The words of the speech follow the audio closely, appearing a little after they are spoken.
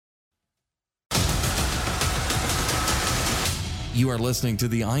You are listening to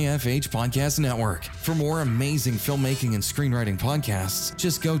the IFH Podcast Network. For more amazing filmmaking and screenwriting podcasts,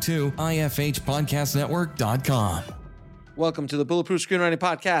 just go to ifhpodcastnetwork.com. Welcome to the Bulletproof Screenwriting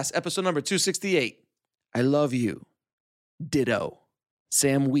Podcast, episode number 268. I love you. Ditto.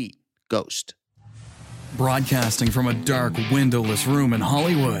 Sam Wheat, Ghost. Broadcasting from a dark, windowless room in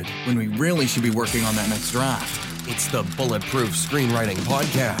Hollywood when we really should be working on that next draft. It's the Bulletproof Screenwriting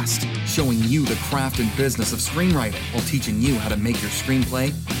Podcast, showing you the craft and business of screenwriting while teaching you how to make your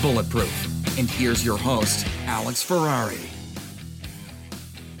screenplay bulletproof. And here's your host, Alex Ferrari.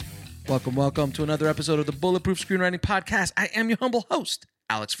 Welcome to another episode of the Bulletproof Screenwriting Podcast. I am your humble host,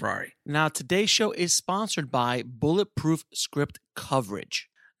 Alex Ferrari. Now, today's show is sponsored by Bulletproof Script Coverage.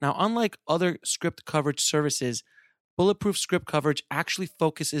 Now, unlike other script coverage services, Bulletproof Script Coverage actually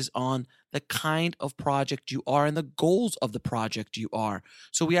focuses on the kind of project you are and the goals of the project you are.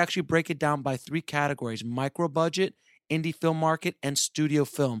 So we actually break it down by three categories: micro budget, indie film market, and studio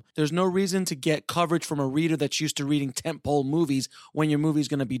film. There's no reason to get coverage from a reader that's used to reading tentpole movies when your movie's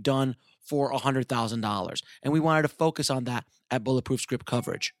going to be done for $100,000. And we wanted to focus on that at Bulletproof Script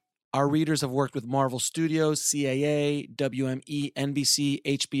Coverage. Our readers have worked with Marvel Studios, CAA, WME, NBC,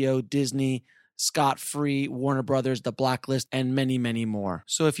 HBO, Disney, Scott Free, Warner Brothers, The Blacklist, and many, many more.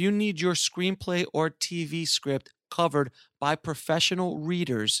 So if you need your screenplay or TV script covered by professional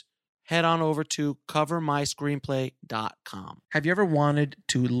readers, head on over to covermyscreenplay.com. Have you ever wanted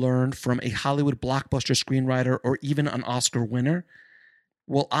to learn from a Hollywood blockbuster screenwriter or even an Oscar winner?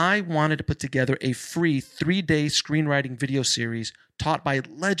 Well, I wanted to put together a free 3-day screenwriting video series taught by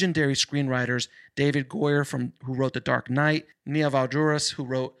legendary screenwriters David Goyer, who wrote The Dark Knight, Nia Valduras, who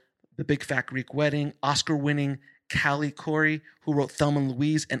wrote The Big Fat Greek Wedding, Oscar-winning Callie Corey, who wrote Thelma and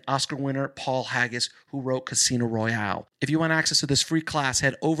Louise, and Oscar winner Paul Haggis, who wrote Casino Royale. If you want access to this free class,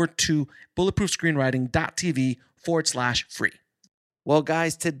 head over to bulletproofscreenwriting.tv/free. Well,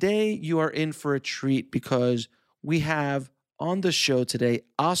 guys, today you are in for a treat because we have on the show today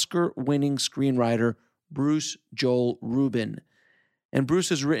Oscar-winning screenwriter Bruce Joel Rubin. And Bruce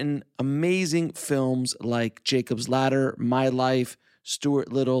has written amazing films like Jacob's Ladder, My Life,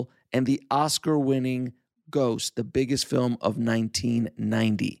 Stuart Little, and the Oscar-winning Ghost, the biggest film of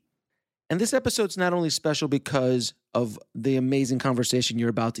 1990. And this episode's not only special because of the amazing conversation you're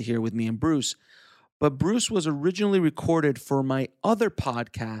about to hear with me and Bruce, but Bruce was originally recorded for my other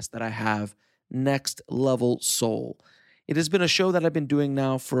podcast that I have, Next Level Soul. It has been a show that I've been doing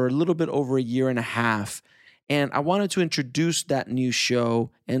now for a little bit over a year and a half, and I wanted to introduce that new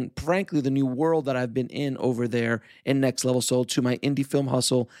show and, frankly, the new world that I've been in over there in Next Level Soul to my Indie Film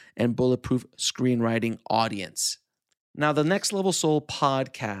Hustle and Bulletproof Screenwriting audience. Now, the Next Level Soul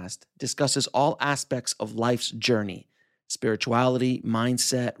podcast discusses all aspects of life's journey: spirituality,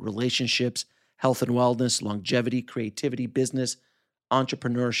 mindset, relationships, health and wellness, longevity, creativity, business,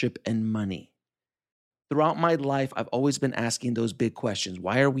 entrepreneurship, and money. Throughout my life, I've always been asking those big questions.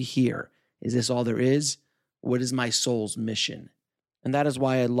 Why are we here? Is this all there is? What is my soul's mission? And that is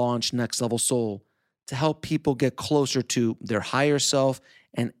why I launched Next Level Soul, to help people get closer to their higher self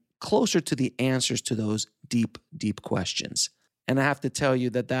and closer to the answers to those deep, deep questions. And I have to tell you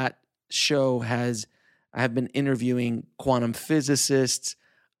that show I have been interviewing quantum physicists,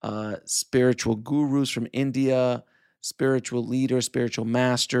 spiritual gurus from India, spiritual leaders, spiritual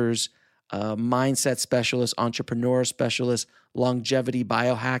masters, mindset specialists, entrepreneur specialists, longevity,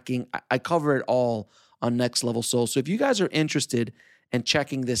 biohacking. I cover it all on Next Level Soul. So if you guys are interested in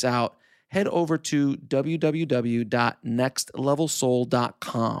checking this out, head over to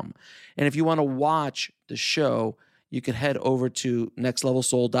www.nextlevelsoul.com. And if you want to watch the show, you can head over to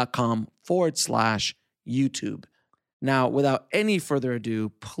nextlevelsoul.com/YouTube. Now, without any further ado,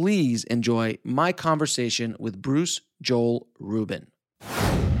 please enjoy my conversation with Bruce Joel Rubin.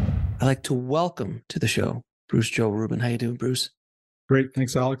 I'd like to welcome to the show Bruce Joel Rubin. How you doing, Bruce? Great.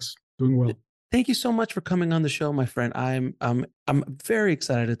 Thanks, Alex. Doing well. Thank you so much for coming on the show, my friend. I'm very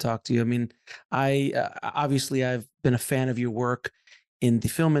excited to talk to you. I mean, obviously I've been a fan of your work in the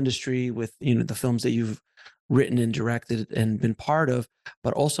film industry with the films that you've written and directed and been part of,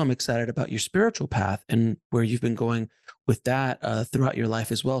 but also I'm excited about your spiritual path and where you've been going with that throughout your life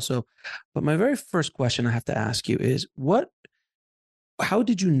as well. So, but my very first question I have to ask you is, how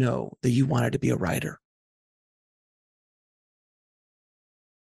did you know that you wanted to be a writer?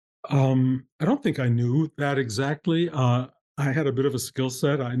 I don't think I knew that exactly. I had a bit of a skill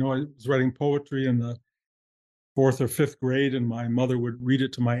set. I know I was writing poetry in the 4th or 5th grade, and my mother would read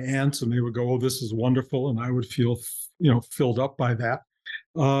it to my aunts, and they would go, "Oh, this is wonderful," and I would feel, filled up by that.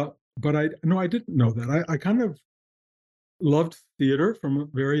 But I didn't know that. I kind of loved theater from a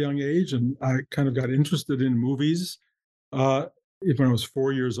very young age, and I kind of got interested in movies when I was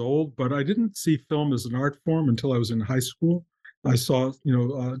 4 years old, but I didn't see film as an art form until I was in high school. I saw,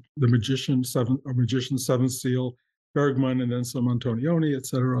 The Magician, Seventh Seal, Bergman, and then some Antonioni, et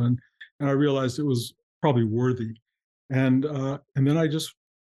cetera. And I realized it was probably worthy. And then I just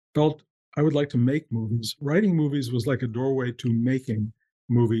felt I would like to make movies. Writing movies was like a doorway to making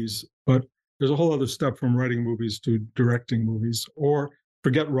movies, but there's a whole other step from writing movies to directing movies, or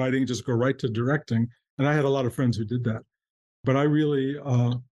forget writing, just go right to directing. And I had a lot of friends who did that. But I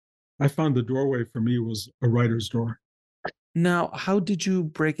found the doorway for me was a writer's door. Now, how did you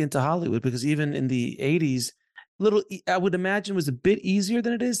break into Hollywood? Because even in the 80s, I would imagine was a bit easier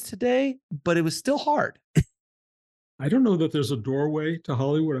than it is today, but it was still hard. I don't know that there's a doorway to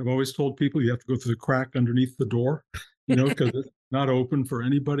Hollywood. I've always told people you have to go through the crack underneath the door, because it's not open for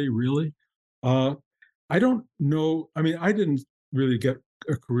anybody, really. I don't know. I mean, I didn't really get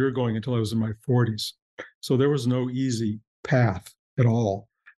a career going until I was in my 40s. So there was no easy path at all.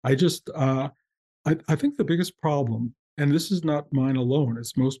 I think the biggest problem, and this is not mine alone,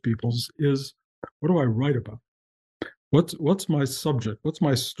 it's most people's, is what do I write about? What's my subject? What's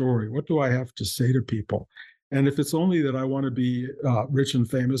my story? What do I have to say to people? And if it's only that I want to be rich and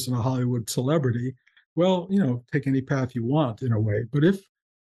famous and a Hollywood celebrity, well, take any path you want in a way. But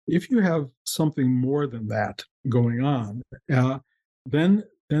if you have something more than that going on, then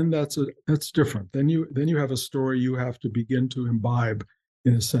that's different. Then you have a story you have to begin to imbibe,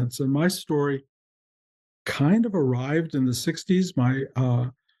 in a sense. And my story kind of arrived in the 60s. My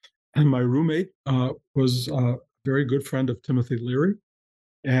roommate was a very good friend of Timothy Leary,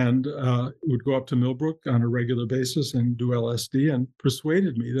 and would go up to Millbrook on a regular basis and do LSD, and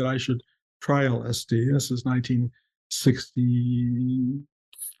persuaded me that I should try LSD. This is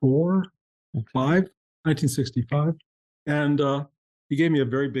 1965. And he gave me a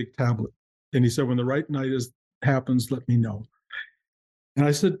very big tablet. And he said, when the right night happens, let me know. And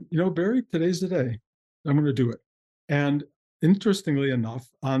I said, Barry, today's the day. I'm going to do it. And interestingly enough,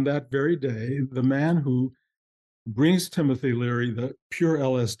 on that very day, the man who brings Timothy Leary the pure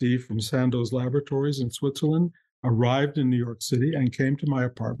LSD from Sandoz Laboratories in Switzerland arrived in New York City and came to my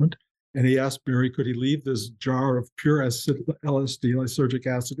apartment. And he asked Barry, could he leave this jar of pure LSD, lysergic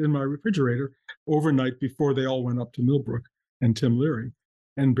acid, in my refrigerator overnight before they all went up to Millbrook and Tim Leary?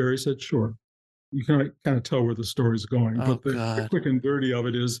 And Barry said, sure. You can kind of tell where the story's going. But the quick and dirty of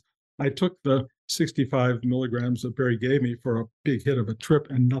it is, I took the 65 milligrams that Barry gave me for a big hit of a trip,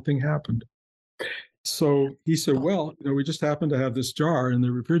 and nothing happened. So he said, well, we just happened to have this jar in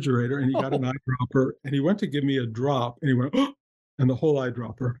the refrigerator, and he got an eyedropper, and he went to give me a drop, and he went, oh, and the whole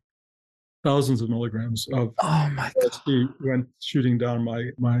eyedropper, thousands of milligrams of LSD went shooting down my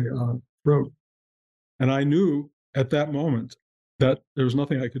throat. And I knew at that moment that there was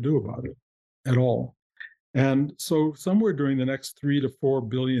nothing I could do about it at all. And so somewhere during the next 3 to 4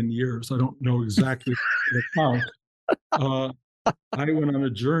 billion years, I don't know exactly the count, I went on a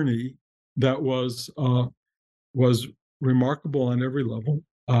journey that was remarkable on every level.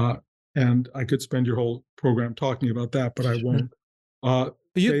 And I could spend your whole program talking about that, but I won't.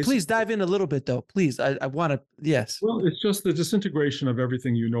 Please dive in a little bit, though. Please, I want to, yes. Well, it's just the disintegration of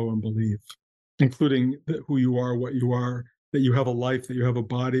everything you know and believe, including who you are, what you are, that you have a life, that you have a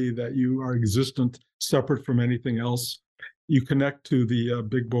body, that you are existent, separate from anything else. You connect to the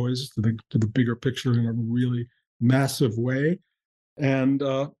big boys, to the bigger picture in a really massive way. And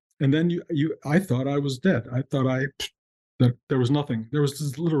then I thought I was dead. I thought that there was nothing. There was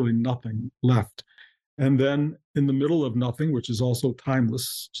just literally nothing left. And then in the middle of nothing, which is also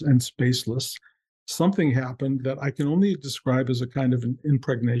timeless and spaceless, something happened that I can only describe as a kind of an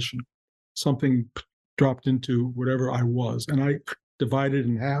impregnation. Something dropped into whatever I was. And I divided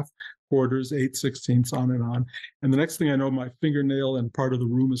in half, quarters, 8/16, on and on. And the next thing I know, my fingernail and part of the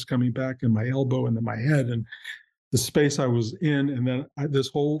room is coming back, and my elbow, and then my head, and the space I was in. And then this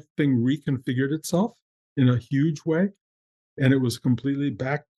whole thing reconfigured itself in a huge way. And it was completely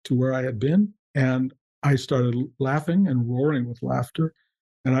back to where I had been. And I started laughing and roaring with laughter.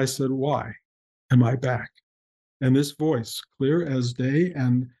 And I said, why am I back? And this voice, clear as day,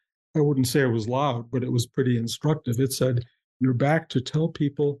 and I wouldn't say it was loud, but it was pretty instructive. It said, you're back to tell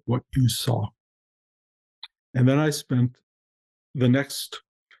people what you saw. And then I spent the next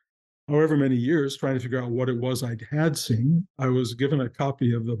however many years trying to figure out what it was I had seen. I was given a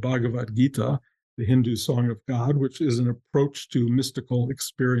copy of the Bhagavad Gita, the Hindu Song of God, which is an approach to mystical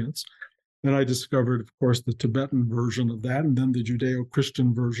experience. Then I discovered, of course, the Tibetan version of that, and then the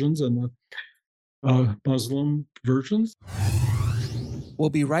Judeo-Christian versions and the Muslim versions. We'll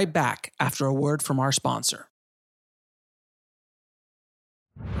be right back after a word from our sponsor.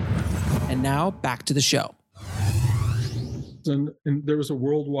 And now back to the show. and there was a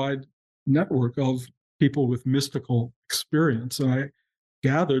worldwide network of people with mystical experience. And I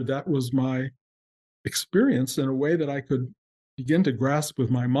gathered that was my experience in a way that I could begin to grasp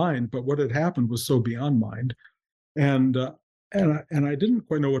with my mind. But what had happened was so beyond mind. And, I didn't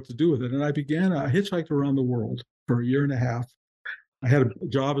quite know what to do with it. And I hitchhiked around the world for a year and a half. I had a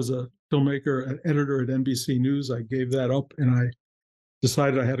job as a filmmaker, an editor at NBC News. I gave that up, and I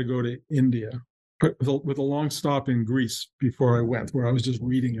decided I had to go to India, but with a long stop in Greece before I went, where I was just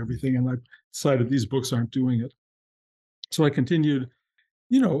reading everything. And I decided these books aren't doing it. So I continued,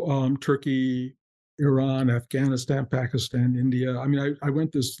 Turkey, Iran, Afghanistan, Pakistan, India. I mean, I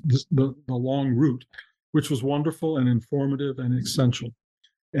went the long route, which was wonderful and informative and essential.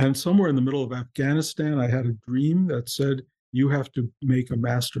 And somewhere in the middle of Afghanistan, I had a dream that said, you have to make a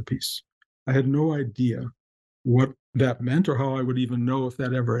masterpiece. I had no idea what that meant or how I would even know if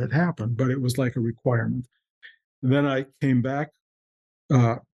that ever had happened, but it was like a requirement. And then I came back.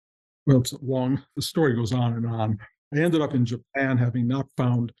 It's long, the story goes on and on. I ended up in Japan, having not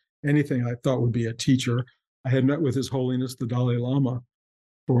found anything I thought would be a teacher. I had met with His Holiness, the Dalai Lama,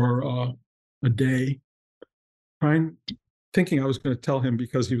 for a day, thinking I was going to tell him,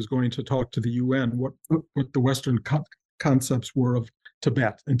 because he was going to talk to the UN, what the Western concepts were of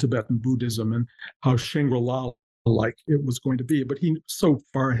Tibet and Tibetan Buddhism and how Shangri-La like it was going to be. But he was so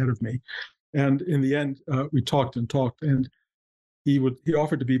far ahead of me. And in the end, we talked and talked, and he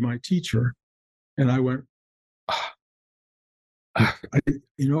offered to be my teacher. And I went,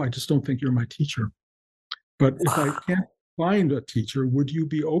 I just don't think you're my teacher. But if I can't find a teacher, would you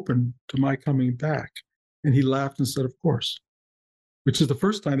be open to my coming back? And he laughed and said, of course, which is the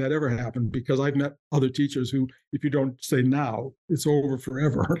first time that ever happened, because I've met other teachers who, if you don't say now, it's over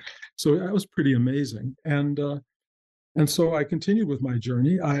forever. So that was pretty amazing. And so I continued with my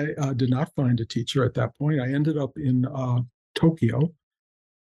journey. I did not find a teacher at that point. I ended up in Tokyo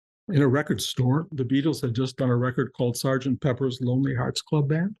in a record store. The Beatles had just done a record called Sgt. Pepper's Lonely Hearts Club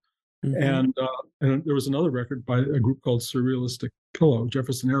Band. Mm-hmm. And there was another record by a group called Surrealistic Pillow,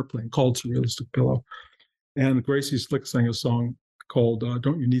 Jefferson Airplane, called Surrealistic Pillow. And Gracie Slick sang a song called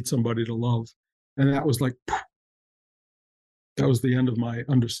Don't You Need Somebody to Love? And that was like, that was the end of my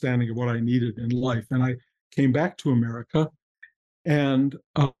understanding of what I needed in life. And I came back to America, and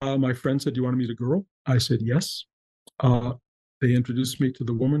my friend said, do you want to meet a girl? I said, yes. They introduced me to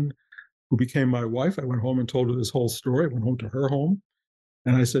the woman who became my wife. I went home and told her this whole story. I went home to her home,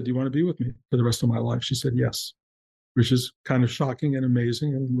 and I said, do you want to be with me for the rest of my life? She said, yes, which is kind of shocking and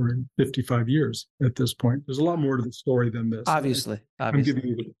amazing. And we're in 55 years at this point. There's a lot more to the story than this. Obviously. I'm giving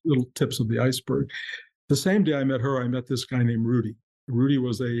you the little tips of the iceberg. The same day I met her, I met this guy named Rudy. Rudy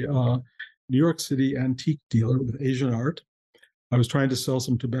was a New York City antique dealer with Asian art. I was trying to sell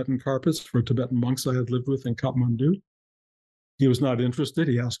some Tibetan carpets for Tibetan monks I had lived with in Kathmandu. He was not interested.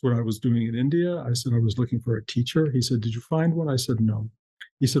 He asked what I was doing in India. I said I was looking for a teacher. He said, did you find one? I said, no.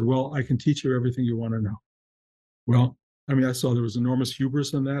 He said, well, I can teach you everything you want to know. Well, I mean, I saw there was enormous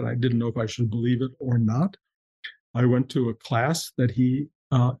hubris in that. I didn't know if I should believe it or not. I went to a class that he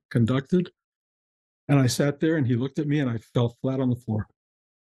conducted, and I sat there, and he looked at me, and I fell flat on the floor,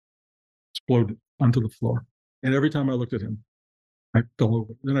 exploded onto the floor. And every time I looked at him, I fell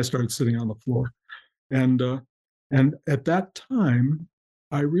over. Then I started sitting on the floor. And at that time,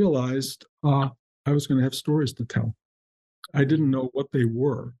 I realized I was going to have stories to tell. I didn't know what they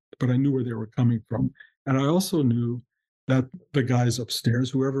were, but I knew where they were coming from. And I also knew that the guys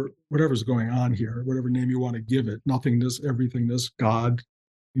upstairs, whatever's going on here, whatever name you want to give it, nothingness, everythingness, God,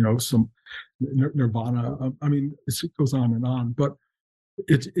 some nirvana. I mean, it goes on and on. But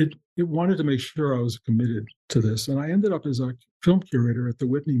it wanted to make sure I was committed to this. And I ended up as a film curator at the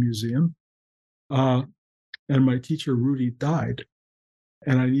Whitney Museum. And my teacher, Rudy, died.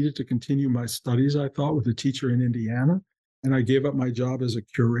 And I needed to continue my studies, I thought, with a teacher in Indiana. And I gave up my job as a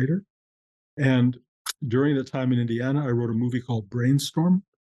curator. And during the time in Indiana, I wrote a movie called Brainstorm.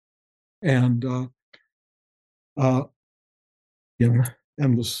 And,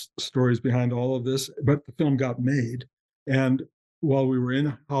 endless stories behind all of this. But the film got made. And while we were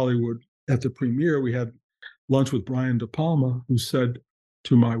in Hollywood at the premiere, we had lunch with Brian De Palma, who said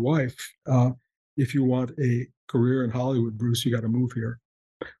to my wife, if you want a career in Hollywood, Bruce, you got to move here.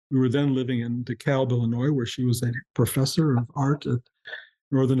 We were then living in DeKalb, Illinois, where she was a professor of art at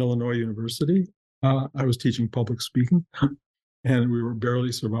Northern Illinois University. I was teaching public speaking, and we were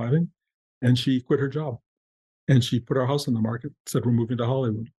barely surviving. And she quit her job, and she put our house on the market, said, we're moving to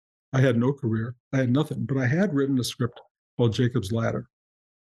Hollywood. I had no career. I had nothing, but I had written a script called Jacob's Ladder,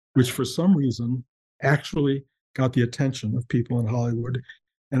 which for some reason actually got the attention of people in Hollywood.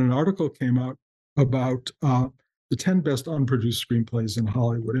 And an article came out about the 10 best unproduced screenplays in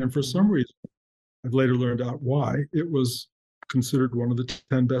Hollywood. And for some reason, I've later learned out why, it was considered one of the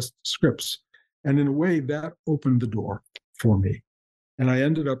 10 best scripts. And in a way, that opened the door for me. And I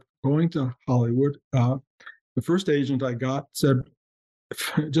ended up going to Hollywood. The first agent I got said,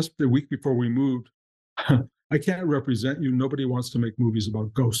 just the week before we moved, I can't represent you. Nobody wants to make movies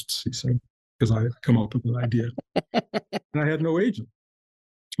about ghosts, he said, because I had come up with an idea. And I had no agent.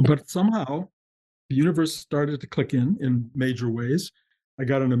 But somehow the universe started to click in major ways. I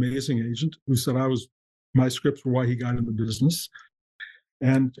got an amazing agent who said my scripts were why he got in the business.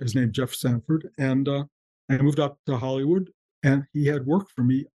 And his name, Jeff Sanford. And I moved up to Hollywood, and he had work for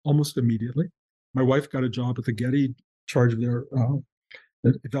me almost immediately. My wife got a job at the Getty, in charge of their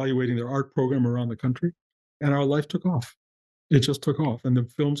evaluating their art program around the country. And our life took off. It just took off. And the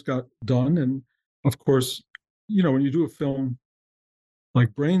films got done. And of course, when you do a film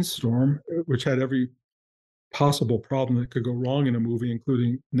like Brainstorm, which had every possible problem that could go wrong in a movie,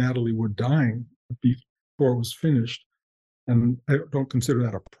 including Natalie Wood dying before it was finished. And I don't consider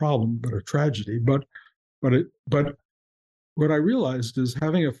that a problem, but a tragedy. But what I realized is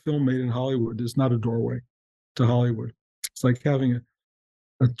having a film made in Hollywood is not a doorway to Hollywood. It's like having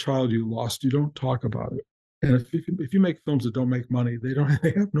a child you lost. You don't talk about it. And if you make films that don't make money, they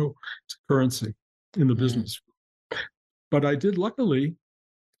have no currency in the business. But I did, luckily,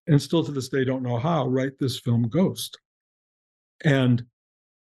 and still to this day don't know how, write this film Ghost. And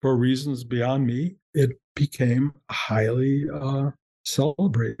for reasons beyond me, it became highly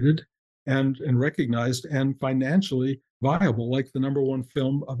celebrated and recognized and financially viable, like the #1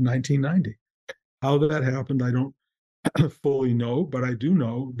 film of 1990. How that happened, I don't fully know, but I do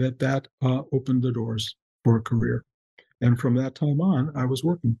know that opened the doors for a career. And from that time on, I was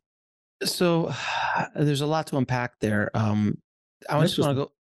working. So there's a lot to unpack there. I just want to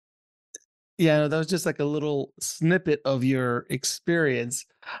go. Yeah, no, that was just like a little snippet of your experience.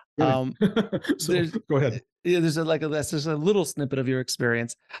 So, go ahead. Yeah, that's just a little snippet of your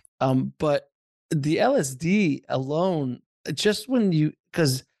experience. But the LSD alone, just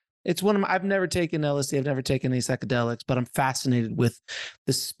because it's I've never taken LSD, I've never taken any psychedelics, but I'm fascinated with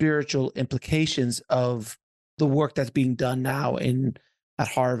the spiritual implications of the work that's being done now at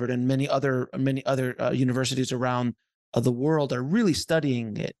Harvard and many other universities around the world are really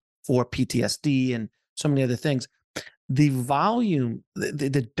studying it for PTSD and so many other things. The volume,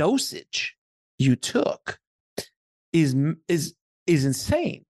 the dosage you took is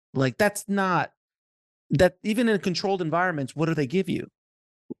insane. Like that's not that even in controlled environments. What do they give you?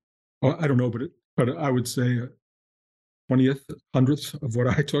 Well, I don't know, but I would say 20th, 100th of what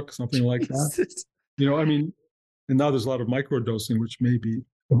I took, something like that. And now there's a lot of microdosing, which may be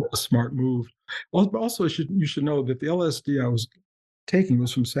a smart move. Also, you should know that the LSD I was taking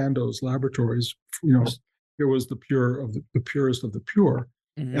was from Sandoz Laboratories. It was the purest of the pure,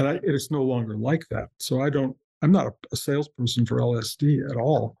 and it is no longer like that. So I'm not a salesperson for LSD at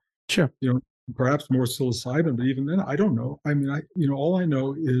all. Sure. Perhaps more psilocybin, but even then, I don't know. I mean, all I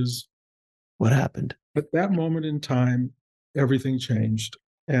know is what happened. At that moment in time, everything changed,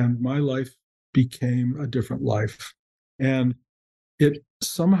 and my life became a different life. And it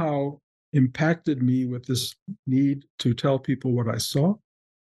somehow impacted me with this need to tell people what I saw,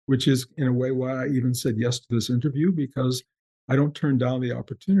 which is in a way why I even said yes to this interview, because I don't turn down the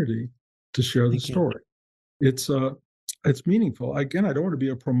opportunity to share the story. It's meaningful. Again, I don't want to be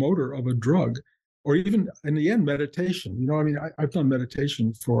a promoter of a drug or even in the end, meditation. I've done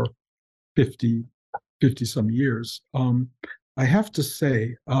meditation for 50 some years. I have to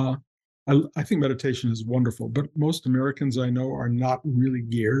say, I think meditation is wonderful, but most Americans I know are not really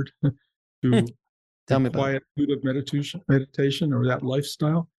geared to the quietude of meditation or that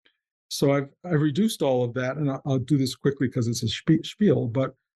lifestyle. So I've reduced all of that, and I'll do this quickly because it's a spiel.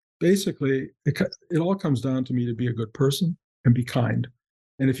 But basically, it all comes down to me to be a good person and be kind.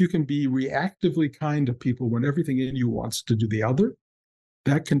 And if you can be reactively kind to people when everything in you wants to do the other,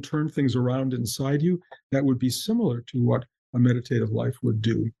 that can turn things around inside you. That would be similar to what a meditative life would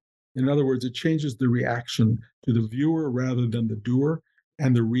do. In other words, it changes the reaction to the viewer rather than the doer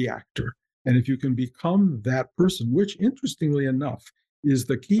and the reactor. And if you can become that person, which interestingly enough is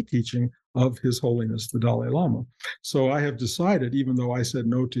the key teaching of His Holiness the Dalai Lama. So I have decided, even though I said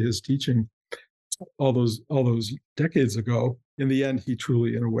no to his teaching all those decades ago, in the end, he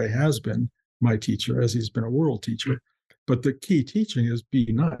truly, in a way, has been my teacher, as he's been a world teacher. But the key teaching is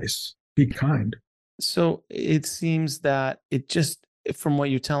be nice, be kind. So it seems that from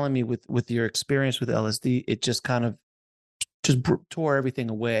what you're telling me with your experience with LSD, it just kind of tore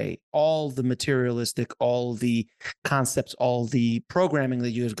everything away. All the materialistic, all the concepts, all the programming that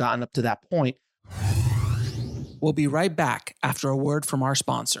you have gotten up to that point We'll be right back after a word from our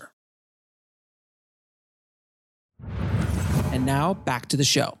sponsor. And now back to the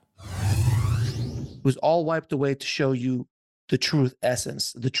show. It was all wiped away to show you the truth,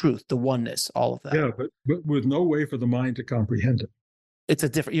 essence, the truth, the oneness, all of that. Yeah, but with no way for the mind to comprehend it. It's a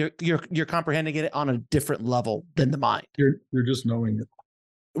different. You're comprehending it on a different level than the mind. You're just knowing it.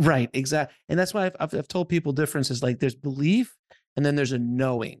 Right, exactly. And that's why I've told people differences. Like there's belief, and then there's a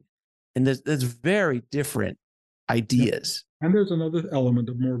knowing, and there's very different ideas. Yeah. And there's another element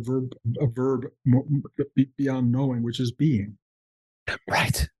of a verb beyond knowing, which is being.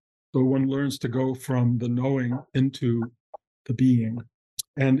 Right. So one learns to go from the knowing into the being.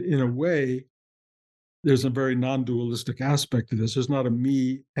 And in a way, there's a very non-dualistic aspect to this. There's not a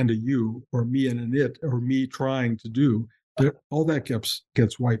me and a you, or me and an it, or me trying to do. All that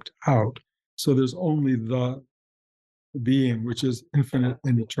gets wiped out. So there's only the being, which is infinite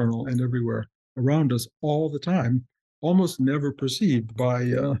and eternal and everywhere around us all the time, almost never perceived by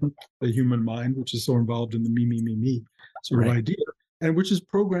the human mind, which is so involved in the me sort of idea, and which is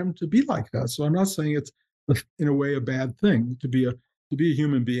programmed to be like that. So I'm not saying it's in a way a bad thing to be a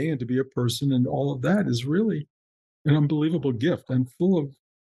human being and to be a person, and all of that is really an unbelievable gift and full of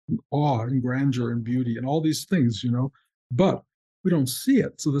awe and grandeur and beauty and all these things, but we don't see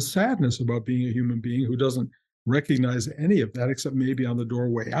it. So the sadness about being a human being who doesn't recognize any of that, except maybe on the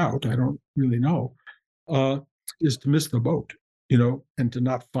doorway out, I don't really know, is to miss the boat, and to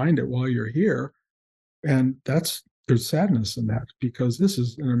not find it while you're here. And there's sadness in that, because this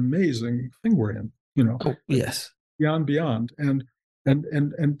is an amazing thing we're in, Oh, yes. beyond. And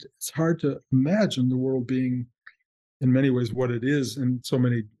it's hard to imagine the world being in many ways what it is in so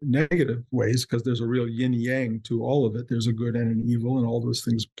many negative ways, because there's a real yin yang to all of it. There's a good and an evil, and all those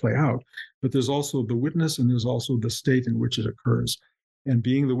things play out. But there's also the witness, and there's also the state in which it occurs. And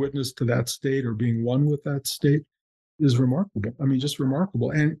being the witness to that state, or being one with that state, is remarkable. I mean, just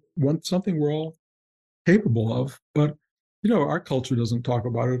remarkable. And something we're all capable of. But, our culture doesn't talk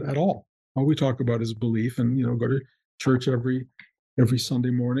about it at all. All we talk about is belief, and, go to church every Sunday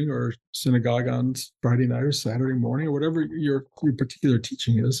morning, or synagogue on Friday night or Saturday morning, or whatever your particular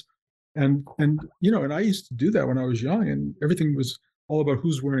teaching is. And I used to do that when I was young, and everything was all about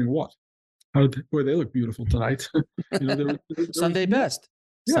who's wearing what. Boy, they look beautiful tonight. There Sunday best.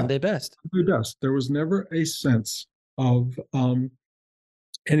 Yeah, Sunday best. Sunday best. There was never a sense of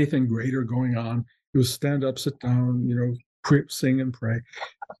anything greater going on. It was stand up, sit down, sing and pray.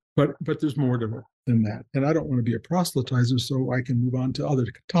 But there's more to it than that. And I don't want to be a proselytizer, so I can move on to other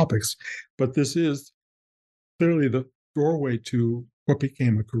topics. But this is clearly the doorway to what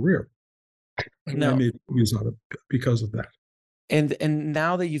became a career. And I made movies out of it because of that. And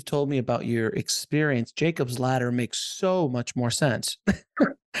now that you've told me about your experience, Jacob's Ladder makes so much more sense.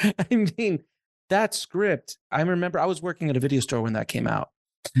 I mean, that script, I remember I was working at a video store when that came out.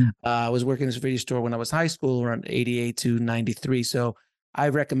 I was working at a video store when I was high school, around 88 to 93. So I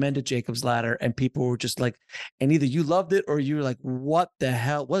recommended Jacob's Ladder, and people were just like, and either you loved it or you were like, what the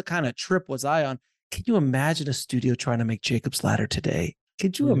hell? What kind of trip was I on? Can you imagine a studio trying to make Jacob's Ladder today?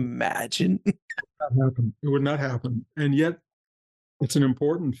 Could you imagine? It would not happen. And yet it's an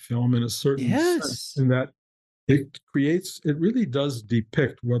important film in a certain sense, in that it really does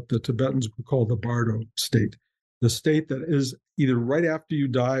depict what the Tibetans would call the bardo state, the state that is either right after you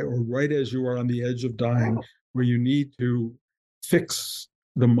die or right as you are on the edge of dying, where you need to fix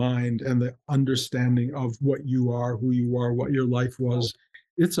the mind and the understanding of what you are, who you are, what your life was.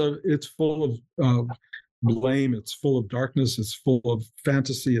 It's full of blame, it's full of darkness, it's full of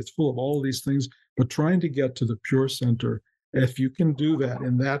fantasy, it's full of all these things, but trying to get to the pure center. If you can do that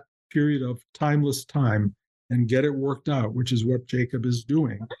in that period of timeless time and get it worked out, which is what Jacob is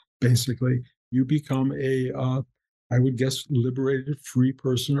doing, basically, you become I would guess, liberated, free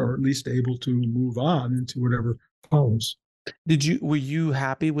person, or at least able to move on into whatever follows. Were you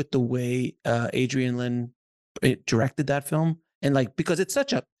happy with the way Adrian Lin directed that film? And because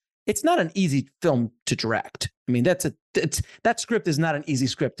it's not an easy film to direct. I mean, that script is not an easy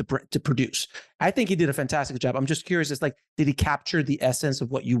script to produce. I think he did a fantastic job. I'm just curious, did he capture the essence of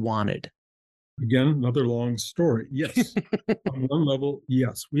what you wanted? Again, another long story. Yes. On one level,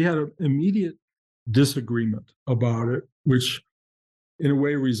 yes. We had an immediate disagreement about it, which in a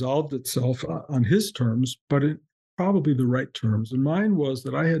way resolved itself on his terms, but in probably the right terms. And mine was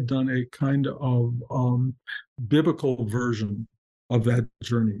that I had done a kind of biblical version of that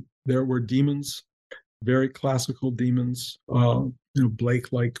journey. There were demons, very classical demons,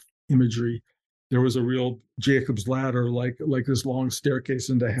 Blake-like imagery. There was a real Jacob's Ladder, like this long staircase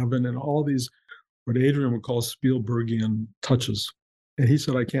into heaven, and all these, what Adrian would call Spielbergian touches. And he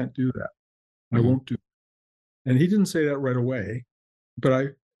said, I can't do that. I won't do that. And he didn't say that right away,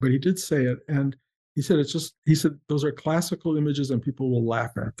 but he did say it. And he said, those are classical images and people will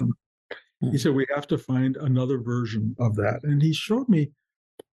laugh at them. He said, we have to find another version of that. And he showed me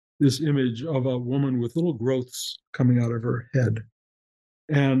this image of a woman with little growths coming out of her head.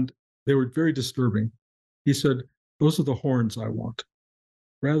 And they were very disturbing. He said, those are the horns I want,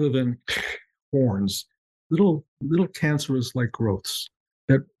 rather than horns, little cancerous like growths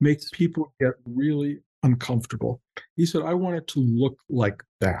that make people get really uncomfortable. He said, I want it to look like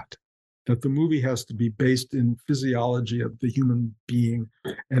that the movie has to be based in physiology of the human being,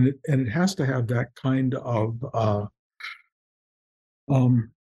 and it has to have that kind of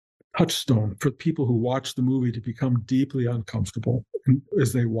touchstone for people who watch the movie to become deeply uncomfortable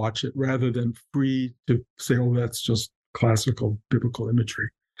as they watch it, rather than free to say, oh, that's just classical biblical imagery.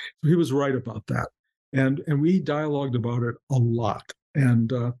 So he was right about that. And we dialogued about it a lot.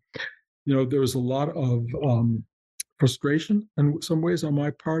 And, there was a lot of frustration in some ways on my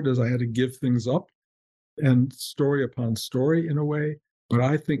part, as I had to give things up and story upon story in a way. But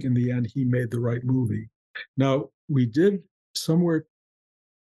I think in the end, he made the right movie. Now, we did somewhere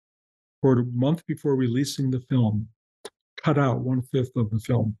for a month before releasing the film, cut out 1/5 of the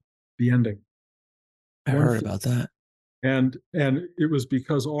film, the ending. I heard about that. And it was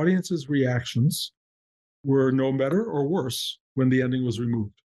because audiences' reactions were no better or worse when the ending was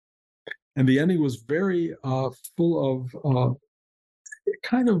removed. And the ending was very full of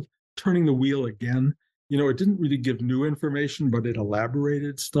kind of turning the wheel again. It didn't really give new information, but it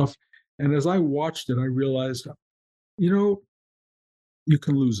elaborated stuff. And as I watched it, I realized, you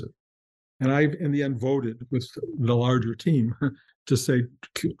can lose it. And I, in the end, voted with the larger team to say,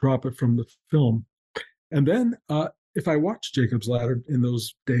 drop it from the film. And then if I watched Jacob's Ladder in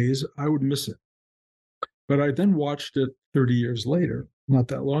those days, I would miss it. But I then watched it 30 years later, not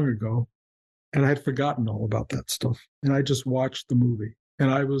that long ago, and I had forgotten all about that stuff. And I just watched the movie,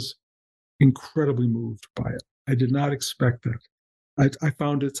 and I was incredibly moved by it. I did not expect that. I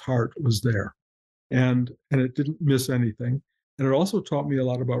found its heart was there, and it didn't miss anything. And it also taught me a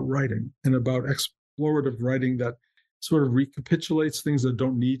lot about writing and about explorative writing that sort of recapitulates things that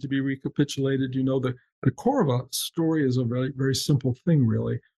don't need to be recapitulated. The core of a story is a very, very simple thing,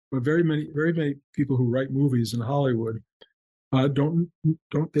 really. But very many people who write movies in Hollywood don't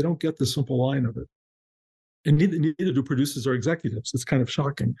get the simple line of it. And neither do producers or executives. It's kind of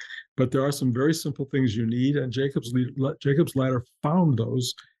shocking. But there are some very simple things you need, and Jacob's Ladder found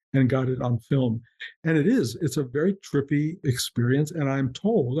those and got it on film. And it's a very trippy experience. And I'm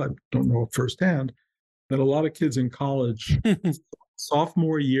told, I don't know firsthand, that a lot of kids in college,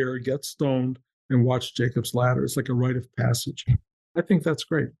 sophomore year, get stoned and watch Jacob's Ladder. It's like a rite of passage. I think that's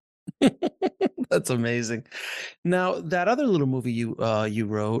great. That's amazing. Now, that other little movie you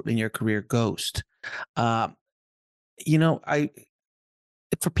wrote in your career, Ghost, for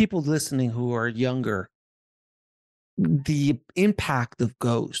people listening who are younger, the impact of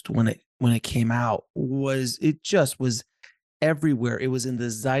Ghost when it came out was everywhere. It was in the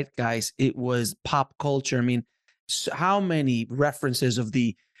zeitgeist. It was pop culture. I mean, how many references of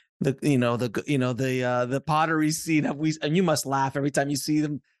the pottery scene and you must laugh every time you see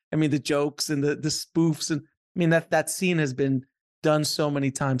them. I mean, the jokes and the spoofs, and I mean that scene has been done so many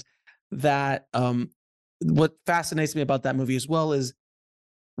times. That what fascinates me about that movie as well is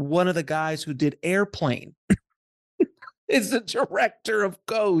one of the guys who did Airplane is the director of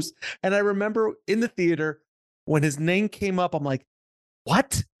Ghost. And I remember in the theater when his name came up, I'm like,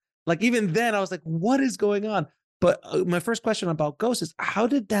 what? Like even then I was like, what is going on? But my first question about Ghost is, how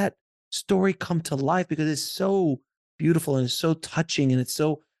did that story come to life? Because it's so beautiful and it's so touching and it's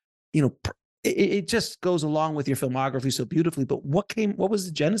so, it just goes along with your filmography so beautifully. But what was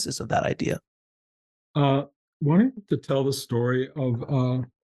the genesis of that idea? Wanting to tell the story of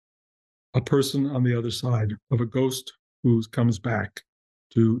a person on the other side, of a ghost who comes back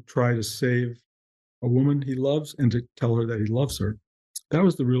to try to save a woman he loves and to tell her that he loves her. That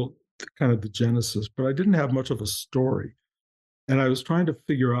was the real kind of the genesis, but I didn't have much of a story. And I was trying to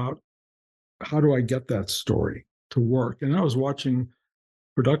figure out, how do I get that story to work? And I was watching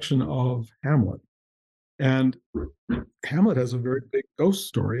production of Hamlet. And Hamlet has a very big ghost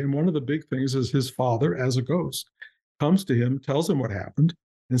story. And one of the big things is his father, as a ghost, comes to him, tells him what happened,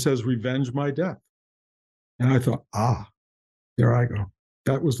 and says, revenge my death. And I thought, there I go.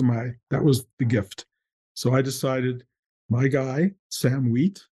 That was the gift. So I decided my guy, Sam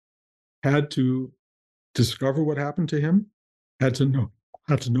Wheat, had to discover what happened to him, had to know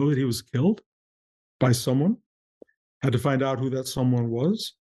that he was killed by someone, had to find out who that someone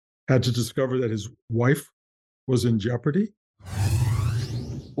was, had to discover that his wife was in jeopardy,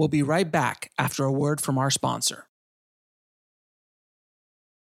 We'll be right back after a word from our sponsor.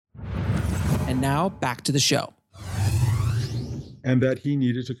 And now back to the show. And that he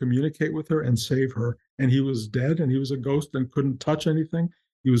needed to communicate with her and save her. And he was dead and he was a ghost and couldn't touch anything.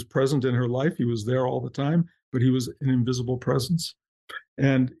 He was present in her life. He was there all the time, but he was an invisible presence.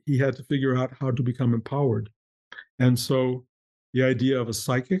 And he had to figure out how to become empowered. And so the idea of a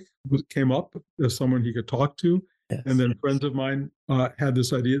psychic came up as someone he could talk to. Yes. And then friends of mine had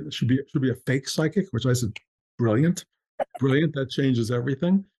this idea that should be a fake psychic, which I said, brilliant, that changes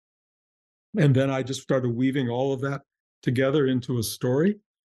everything. And then I just started weaving all of that together into a story.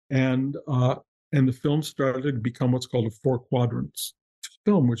 And the film started to become what's called a 4 quadrants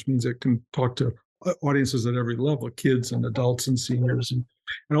film, which means it can talk to audiences at every level, kids and adults and seniors.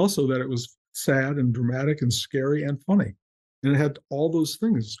 And also that it was sad and dramatic and scary and funny. And it had all those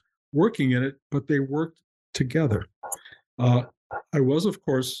things working in it, but they worked together. I was, of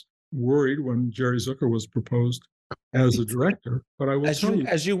course, worried when Jerry Zucker was proposed as a director, but I will tell you.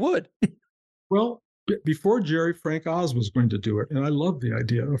 As you would. Well, before Jerry, Frank Oz was going to do it. And I love the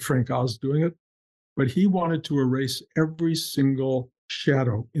idea of Frank Oz doing it, but he wanted to erase every single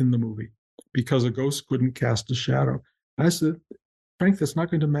shadow in the movie because a ghost couldn't cast a shadow. I said, Frank, that's not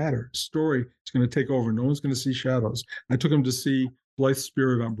going to matter. Story is going to take over. No one's going to see shadows. I took him to see Blythe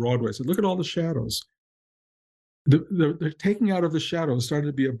Spirit on Broadway. I said, look at all the shadows. The taking out of the shadows started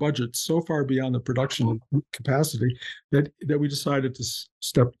to be a budget so far beyond the production capacity that we decided to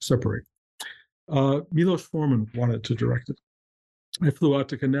separate. Milos Forman wanted to direct it. I flew out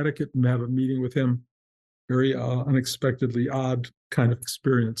to Connecticut and had a meeting with him. Very unexpectedly odd kind of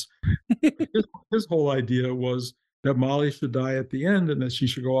experience. His whole idea was that Molly should die at the end and that she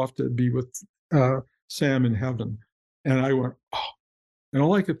should go off to be with Sam in heaven. And I went, oh. And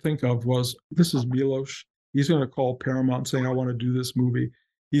all I could think of was, this is Milos. He's going to call Paramount saying, I want to do this movie.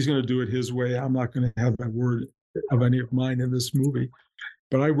 He's going to do it his way. I'm not going to have a word of any of mine in this movie.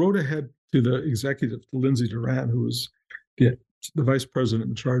 But I wrote ahead to the executive, to Lindsay Duran, who was the vice president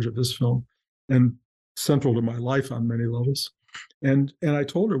in charge of this film and central to my life on many levels. And I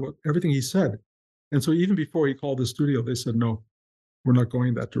told her everything he said. And so even before he called the studio, they said, no, we're not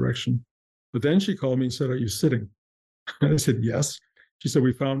going that direction. But then she called me and said, are you sitting? And I said, yes. She said,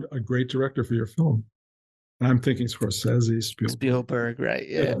 we found a great director for your film. And I'm thinking Scorsese, Spielberg, right?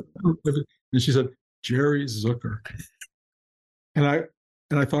 Yeah. And she said, Jerry Zucker. And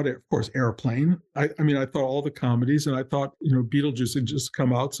I thought, of course, Airplane. I thought all the comedies, and I thought, Beetlejuice had just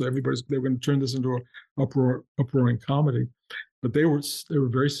come out, so they were going to turn this into an uproaring comedy. But they were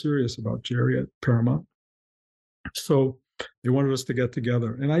very serious about Jerry at Paramount. So they wanted us to get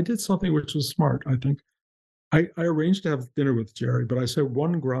together. And I did something which was smart, I think. I arranged to have dinner with Jerry, but I said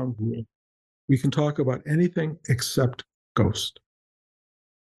one ground rule. We can talk about anything except Ghost.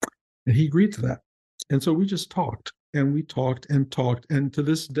 And he agreed to that. And so we just talked, and we talked and talked. And to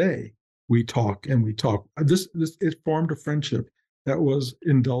this day, we talk and we talk. It formed a friendship that was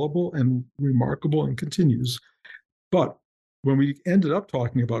indelible and remarkable and continues. But when we ended up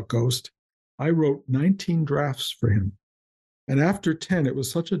talking about Ghost, I wrote 19 drafts for him. And after 10, it was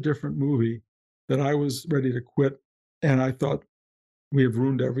such a different movie that I was ready to quit. And I thought, we have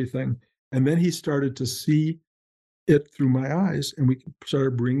ruined everything. And then he started to see it through my eyes, and we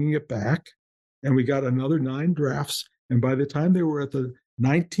started bringing it back. And we got another 9 drafts. And by the time they were at the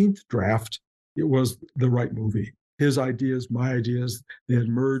 19th draft, it was the right movie. His ideas, my ideas, they had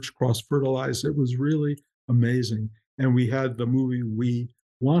merged, cross-fertilized. It was really amazing. And we had the movie we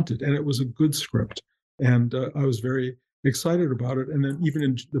wanted. And it was a good script. And I was very excited about it. And then even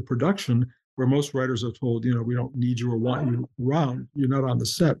in the production, where most writers are told, we don't need you or want you around, you're not on the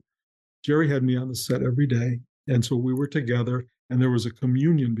set. Jerry had me on the set every day. And so we were together, and there was a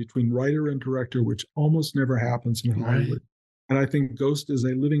communion between writer and director, which almost never happens in Hollywood. Right. And I think Ghost is a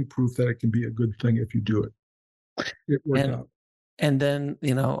living proof that it can be a good thing if you do it. It worked out. And then,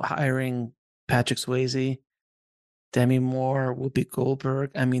 hiring Patrick Swayze, Demi Moore, Whoopi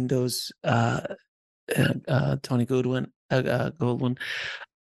Goldberg. I mean, those Tony Goldwyn.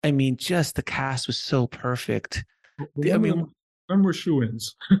 I mean, just the cast was so perfect. Some were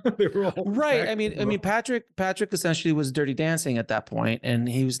shoo-ins. They were all right. I mean, Patrick essentially was Dirty Dancing at that point, and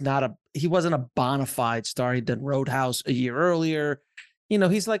he wasn't a bona fide star. He'd done Roadhouse a year earlier.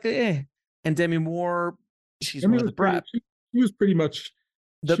 He's like, eh. And Demi Moore, she's one of the brat. She was pretty much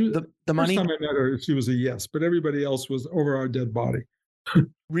the money. First time I met her, she was a yes, but everybody else was over our dead body.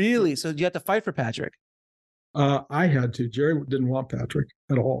 Really? So you had to fight for Patrick? I had to. Jerry didn't want Patrick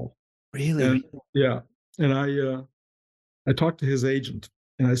at all. Really? And, yeah. And I talked to his agent,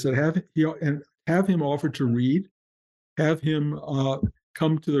 and I said, have him offer to read, have him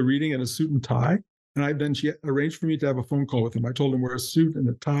come to the reading in a suit and tie. And then she arranged for me to have a phone call with him. I told him wear a suit and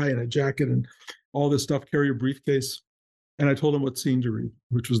a tie and a jacket and all this stuff, carry a briefcase. And I told him what scene to read,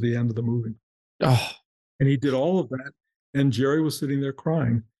 which was the end of the movie. Oh, And he did all of that. And Jerry was sitting there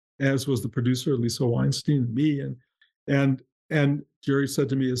crying, as was the producer, Lisa Weinstein, and me. And Jerry said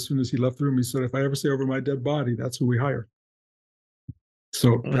to me as soon as he left the room, he said, if I ever say over my dead body, that's who we hire.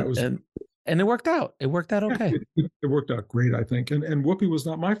 So that was... And it worked out. It worked out okay. It worked out great, I think. And Whoopi was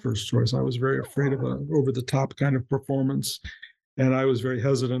not my first choice. I was very afraid of an over-the-top kind of performance, and I was very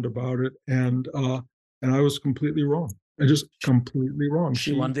hesitant about it. And I was completely wrong. I just completely wrong.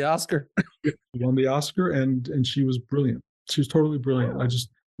 She won the Oscar. Won the Oscar, and she was brilliant. She was totally brilliant. I just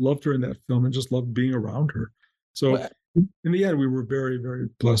loved her in that film and just loved being around her. So in the end, we were very, very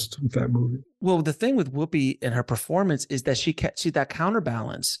blessed with that movie. Well, the thing with Whoopi and her performance is that she that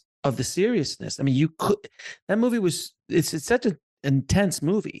counterbalance of the seriousness. I mean, that movie it's such an intense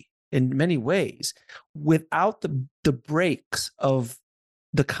movie in many ways without the breaks of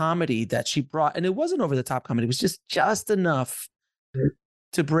the comedy that she brought. And it wasn't over the top comedy. It was just enough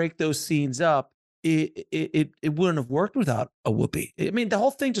to break those scenes up. It wouldn't have worked without a Whoopi. I mean, the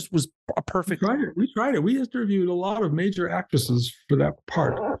whole thing just was a perfect. We tried it. We interviewed a lot of major actresses for that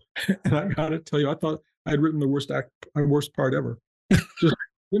part. And I got to tell you, I thought I'd written the worst part ever. Just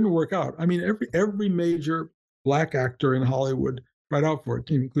didn't work out. I mean, every major Black actor in Hollywood tried out for it,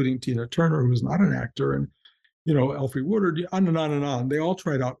 including Tina Turner, who was not an actor, and Alfre Woodard, on and on and on. They all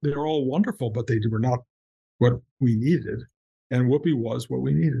tried out. They were all wonderful, but they were not what we needed. And Whoopi was what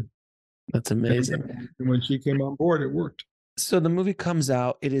we needed. That's amazing. And when she came on board, it worked. So the movie comes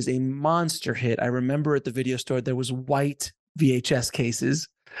out. It is a monster hit. I remember at the video store, there was white VHS cases.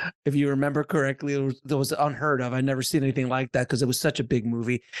 If you remember correctly, it was unheard of. I'd never seen anything like that because it was such a big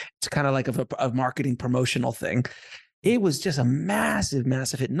movie. It's kind of like a marketing promotional thing. It was just a massive,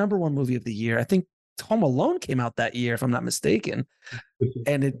 massive hit. Number one movie of the year. I think Home Alone came out that year, if I'm not mistaken.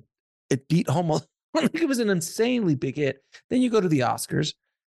 And it beat Home Alone. It was an insanely big hit. Then you go to the Oscars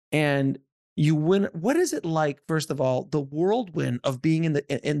and you win. What is it like, first of all, the whirlwind of being in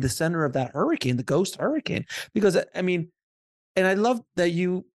the center of that hurricane, the ghost hurricane? Because, I mean, and I love that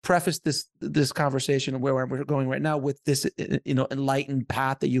you prefaced this conversation where we're going right now with this, enlightened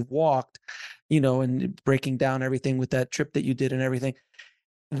path that you've walked, and breaking down everything with that trip that you did and everything,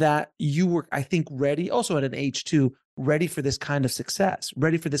 that you were, I think, ready, also at an age too, ready for this kind of success,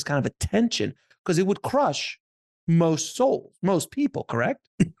 ready for this kind of attention, because it would crush most souls, most people, correct?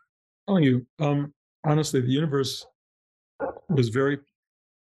 I'm telling you, honestly, the universe was very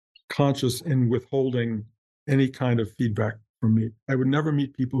conscious in withholding any kind of feedback from me. I would never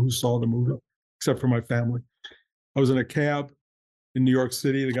meet people who saw the movie, except for my family. I was in a cab in New York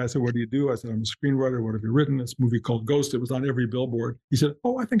City. The guy said, "What do you do?" I said, "I'm a screenwriter. What have you written?" This movie called Ghost. It was on every billboard. He said,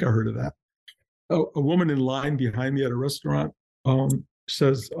 "Oh, I think I heard of that." A woman in line behind me at a restaurant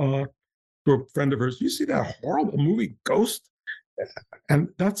says to a friend of hers, "You see that horrible movie Ghost?" And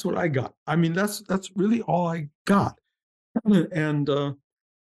that's what I got. I mean, that's really all I got. And the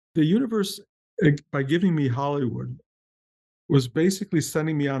universe, by giving me Hollywood, was basically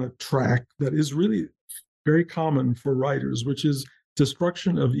sending me on a track that is really very common for writers, which is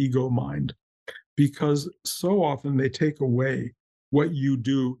destruction of ego mind. Because so often they take away what you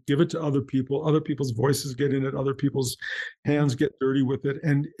do, give it to other people's voices get in it, other people's hands get dirty with it.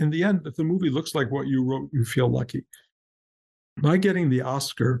 And in the end, if the movie looks like what you wrote, you feel lucky. My getting the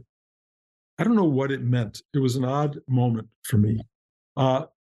Oscar, I don't know what it meant. It was an odd moment for me.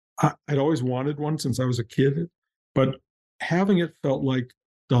 I'd always wanted one since I was a kid, but having it felt like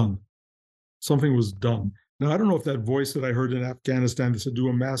done. Something was done. Now, I don't know if that voice that I heard in Afghanistan that said, "Do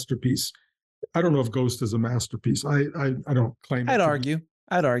a masterpiece." I don't know if Ghost is a masterpiece. I don't claim it. I'd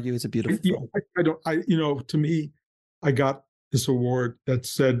argue it's a beautiful film. To me, I got this award that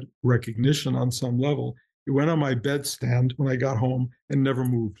said recognition on some level. It went on my bedstand when I got home and never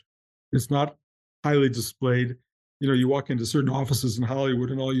moved. It's not highly displayed. You walk into certain offices in Hollywood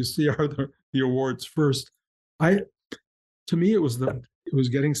and all you see are the awards first. To me, it was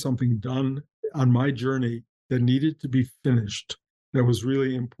getting something done on my journey that needed to be finished. That was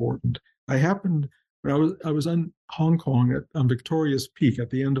really important. I happened when I was in Hong Kong on Victoria's Peak at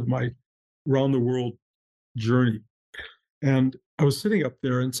the end of my round the world journey, and I was sitting up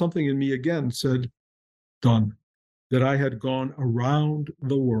there, and something in me again said, "Done." That I had gone around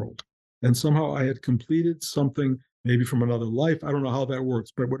the world, and somehow I had completed something, maybe from another life. I don't know how that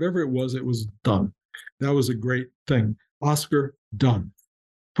works, but whatever it was done. That was a great thing. Oscar, done.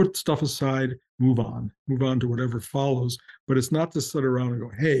 Put stuff aside, move on to whatever follows. But it's not to sit around and go,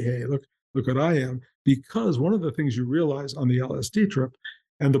 hey, look what I am. because one of the things you realize on the LSD trip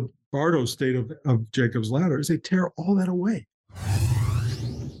and the Bardo state of Jacob's Ladder is they tear all that away.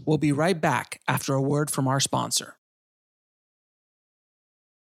 We'll be right back after a word from our sponsor.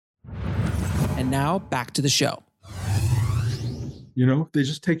 And now back to the show. They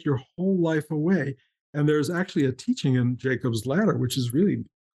just take your whole life away. And there's actually a teaching in Jacob's Ladder, which is really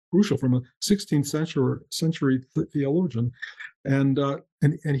crucial, from a 16th century theologian.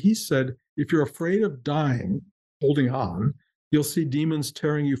 And he said, if you're afraid of dying, holding on, you'll see demons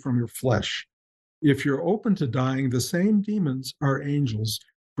tearing you from your flesh. If you're open to dying, the same demons are angels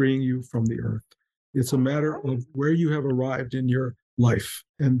freeing you from the earth. It's a matter of where you have arrived in your life.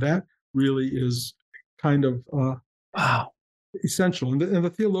 And that really is kind of wow, essential. And the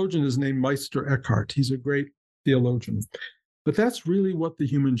theologian is named Meister Eckhart. He's a great theologian. But that's really what the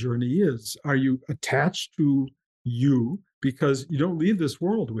human journey is. Are you attached to you because you don't leave this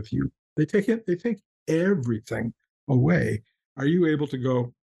world with you? They take everything away. Are you able to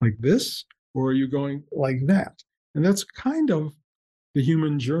go like this, or are you going like that? And that's kind of the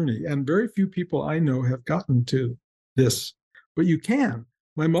human journey. And very few people I know have gotten to this, but you can.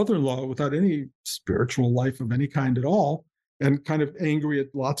 My mother-in-law, without any spiritual life of any kind at all, and kind of angry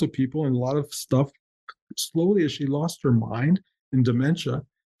at lots of people and a lot of stuff, slowly as she lost her mind in dementia,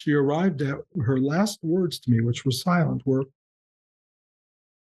 she arrived at her last words to me, which were silent, were,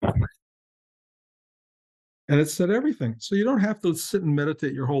 and it said everything. So you don't have to sit and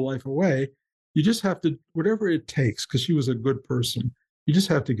meditate your whole life away. You just have to, whatever it takes, because she was a good person, you just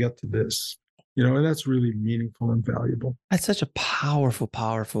have to get to this, and that's really meaningful and valuable. That's such a powerful,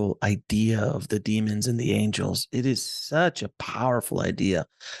 powerful idea of the demons and the angels. It is such a powerful idea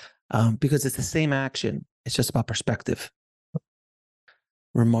because it's the same action. It's just about perspective.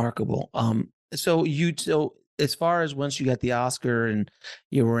 Remarkable. So as far as once you got the Oscar and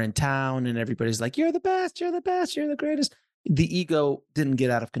you were in town and everybody's like, you're the best, you're the best, you're the greatest, the ego didn't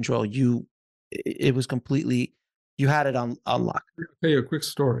get out of control. It was completely, you had it on lock. I'll tell you a quick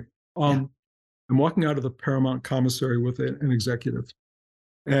story. I'm walking out of the Paramount commissary with an executive,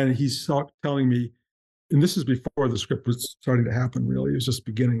 and he's telling me, and this is before the script was starting to happen, really. It was just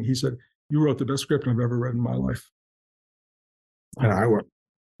beginning. He said, you wrote the best script I've ever read in my life. And I went,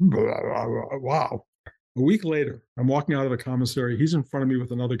 wow. A week later, I'm walking out of the commissary. He's in front of me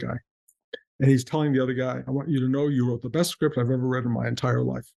with another guy. And he's telling the other guy, I want you to know you wrote the best script I've ever read in my entire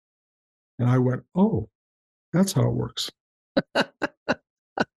life. And I went, oh, that's how it works.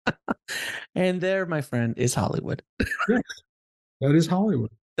 And there, my friend, is Hollywood. Yes, that is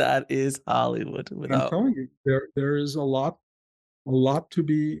Hollywood. That is Hollywood. I'm telling you, there is a lot to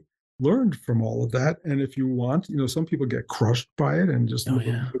be learned from all of that. And if you want, some people get crushed by it and just live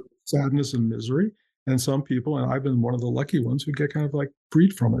in sadness and misery. And some people, and I've been one of the lucky ones, who get kind of like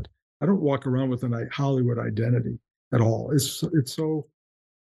freed from it. I don't walk around with a Hollywood identity at all. It's so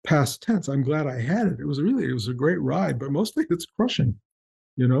past tense. I'm glad I had it. It was a great ride, but mostly it's crushing.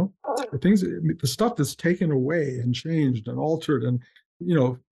 The stuff that's taken away and changed and altered, and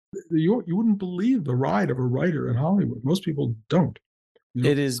you wouldn't believe the ride of a writer in Hollywood. Most people don't.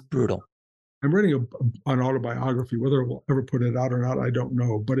 It is brutal. I'm writing an autobiography. Whether we'll ever put it out or not, I don't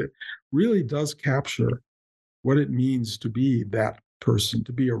know. But it really does capture what it means to be that person,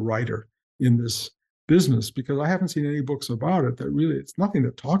 to be a writer in this business, because I haven't seen any books about it that really, it's nothing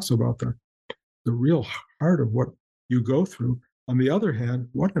that talks about the real heart of what you go through. On the other hand,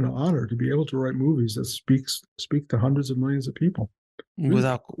 what an honor to be able to write movies that speak to hundreds of millions of people.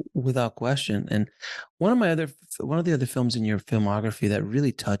 Really? Without question. And one of the other films in your filmography that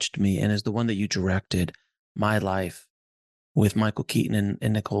really touched me, and is the one that you directed, My Life, with Michael Keaton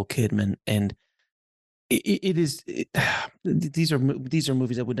and Nicole Kidman. And these are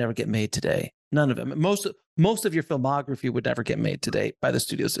movies that would never get made today. None of them. Most of your filmography would never get made today by the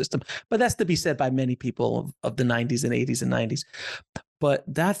studio system. But that's to be said by many people of the 90s and 80s and 90s. But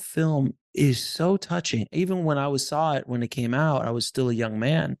that film is so touching. Even when I saw it when it came out, I was still a young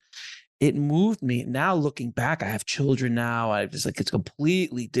man. It moved me. Now looking back, I have children now. It's a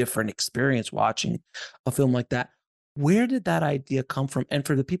completely different experience watching a film like that. Where did that idea come from? And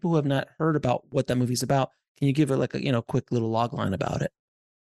for the people who have not heard about what that movie's about, can you give it like a quick little log line about it?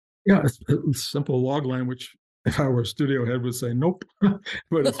 Yeah, it's a simple log line, which if I were a studio head would say nope. But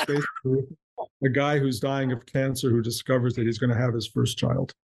it's basically a guy who's dying of cancer who discovers that he's going to have his first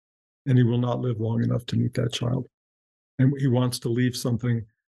child, and he will not live long enough to meet that child. And he wants to leave something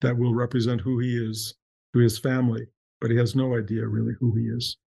that will represent who he is to his family, but he has no idea really who he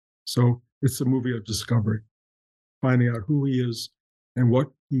is. So it's a movie of discovery, finding out who he is and what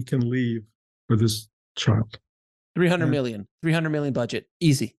he can leave for this child. 300 million budget.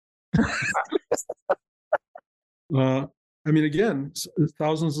 Easy. I mean, again,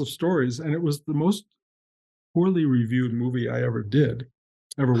 thousands of stories, and it was the most poorly reviewed movie I ever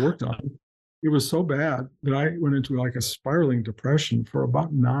worked on. It was so bad that I went into like a spiraling depression for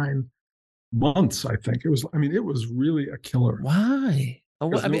about 9 months. I think it was. I mean, it was really a killer. Why?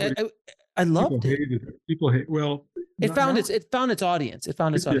 Because I mean, nobody, I people loved it. hated it. People hate. Well, It found not its audience. It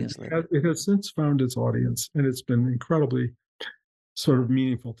found its audience later. it has since found its audience, and it's been incredibly sort of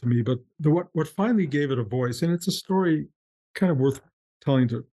meaningful to me. But what finally gave it a voice, and it's a story kind of worth telling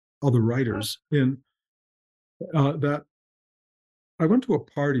to other writers, in that I went to a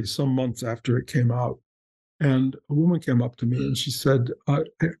party some months after it came out, and a woman came up to me and she said, "I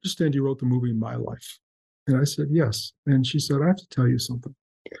understand you wrote the movie My Life." And I said, "Yes." And she said, "I have to tell you something.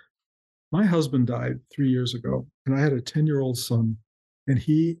 My husband died 3 years ago, and I had a 10-year-old son, and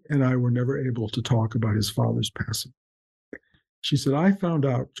he and I were never able to talk about his father's passing." She said, "I found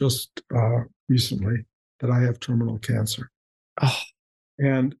out just recently that I have terminal cancer. Oh,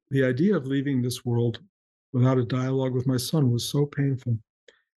 And the idea of leaving this world without a dialogue with my son was so painful.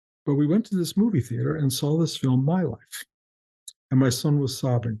 But we went to this movie theater and saw this film, My Life, and my son was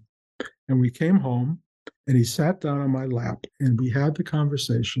sobbing. And we came home, and he sat down on my lap, and we had the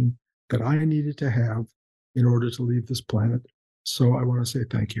conversation that I needed to have in order to leave this planet. So I want to say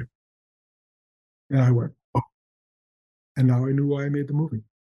thank you." And I went, "Oh." And now I knew why I made the movie.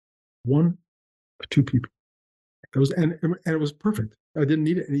 One, two people. It was, and it was perfect. I didn't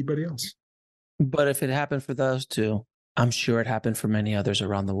need anybody else. but if it happened for those two, I'm sure it happened for many others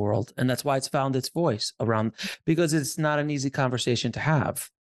around the world. And that's why it's found its voice around, because it's not an easy conversation to have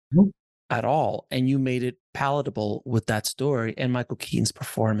Nope. at all. And you made it palatable with that story and Michael Keaton's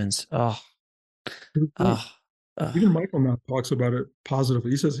performance. Oh, oh, Even Michael now talks about it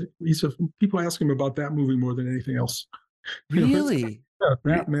positively. He says people ask him about that movie more than anything else. really?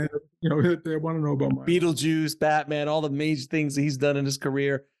 Batman. They want to know about my Beetlejuice, Batman, all the major things he's done in his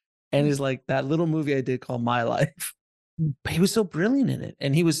career. And he's like, that little movie I did called My Life. But he was so brilliant in it.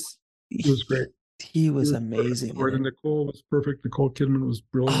 And It was great. He was amazing. And Nicole was perfect. Nicole Kidman was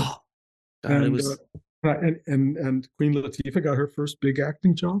brilliant. Oh, God, it was. And Queen Latifah got her first big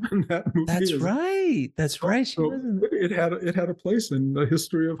acting job in that movie. That's right. That's right. She So wasn't. it had a place in the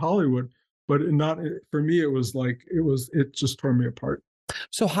history of Hollywood, but not for me. It was like it just tore me apart.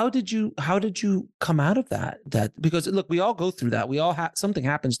 So how did you come out of that? Because look, we all go through that. We all something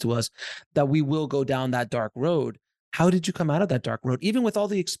happens to us that we will go down that dark road. How did you come out of that dark road, even with all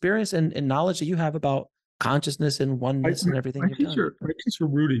the experience and knowledge that you have about consciousness and oneness and everything you've done? My teacher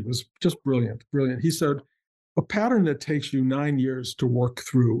Rudy was just brilliant. He said, "A pattern that takes you 9 years to work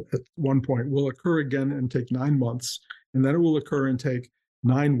through at one point will occur again and take 9 months, and then it will occur and take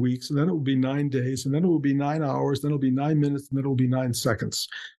 9 weeks, and then it will be 9 days, and then it will be 9 hours, then it'll be 9 minutes, and then it'll be 9 seconds.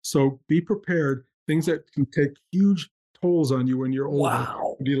 So be prepared. Things that can take huge tolls on you when you're older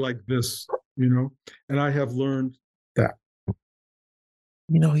Wow. be like this, you know." And I have learned that.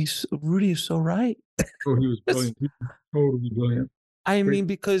 Rudy is so right. Oh, he was brilliant. He was totally brilliant. I mean,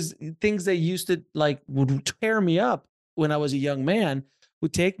 because things that used to would tear me up when I was a young man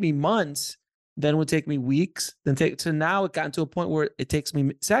would take me months, then would take me weeks, so now it got to a point where it takes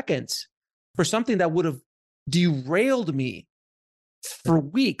me seconds for something that would have derailed me for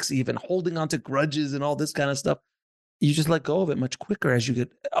weeks, even holding on to grudges and all this kind of stuff. You just let go of it much quicker as you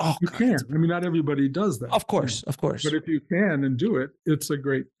get. Oh, You God, can. I mean, not everybody does that. Of course. But if you can and do it, it's a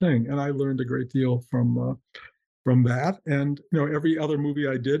great thing. And I learned a great deal from that. And every other movie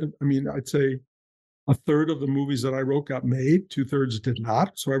I did, I mean, I'd say a third of the movies that I wrote got made, 2/3 did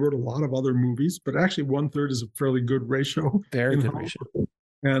not. So I wrote a lot of other movies, but actually 1/3 is a fairly good ratio. Very good ratio.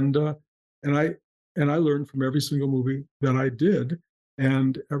 And I learned from every single movie that I did,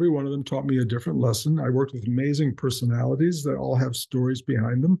 and every one of them taught me a different lesson. I worked with amazing personalities that all have stories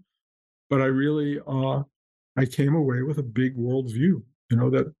behind them, but I really I came away with a big worldview.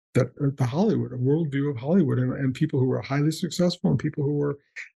 That the Hollywood, a worldview of Hollywood, and people who were highly successful and people who were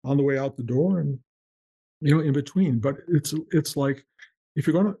on the way out the door, and in between. But it's like, if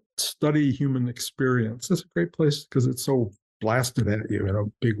you're going to study human experience, it's a great place because it's so blasted at you in a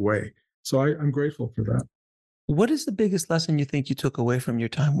big way. So I'm grateful for that. What is the biggest lesson you think you took away from your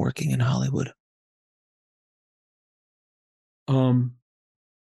time working in Hollywood? Well,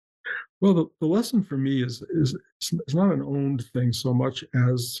 the lesson for me is it's not an owned thing so much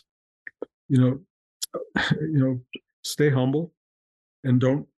as, you know, stay humble and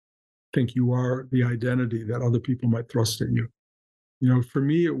don't think you are the identity that other people might thrust at you. For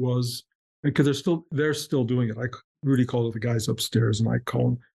me, it was because they're still doing it. Rudy called it the guys upstairs, and I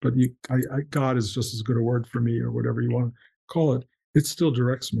call them, but God is just as good a word for me, or whatever you want to call it. It still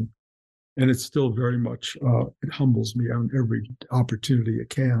directs me. And it's still very much, it humbles me on every opportunity it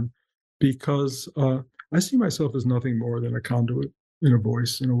can, because I see myself as nothing more than a conduit in a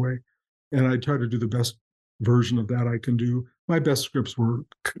voice, in a way. And I try to do the best version of that I can do. My best scripts were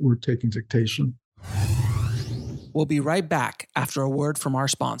taking dictation. We'll be right back after a word from our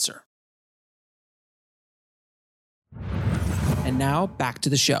sponsor. And now back to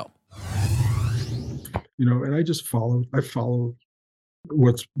the show. And I follow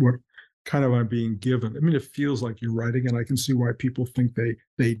what kind of I'm being given. I mean, it feels like you're writing, and I can see why people think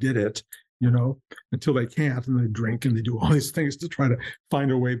they did it, until they can't, and they drink and they do all these things to try to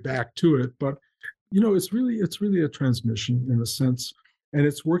find a way back to it. But it's really a transmission in a sense, and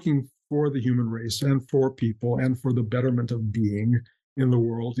it's working for the human race and for people and for the betterment of being in the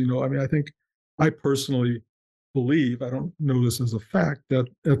world. I mean, I personally believe, I don't know this as a fact, that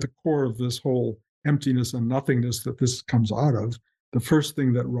at the core of this whole emptiness and nothingness that this comes out of, the first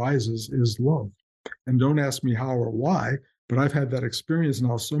thing that rises is love. And don't ask me how or why, but I've had that experience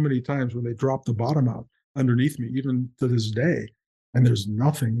now so many times where they drop the bottom out underneath me, even to this day, and there's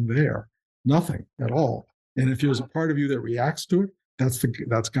nothing there, nothing at all. And if there's a part of you that reacts to it,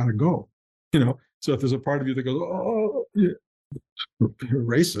 that's got to go. So if there's a part of you that goes, oh, yeah,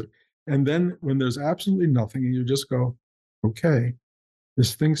 erase it. And then when there's absolutely nothing, and you just go, okay,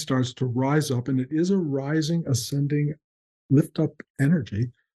 this thing starts to rise up, and it is a rising, ascending, lift up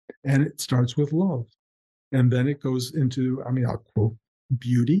energy, and it starts with love. And then it goes into, I'll quote,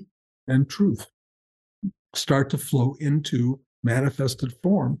 beauty and truth start to flow into manifested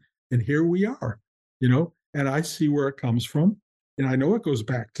form. And here we are, and I see where it comes from. And I know it goes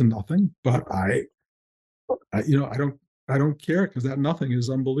back to nothing, but I don't care, because that nothing is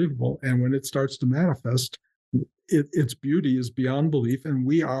unbelievable. And when it starts to manifest, its beauty is beyond belief, and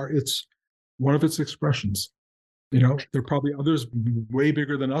it's one of its expressions. There are probably others way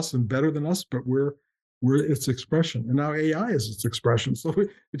bigger than us and better than us, but we're its expression. And now AI is its expression, so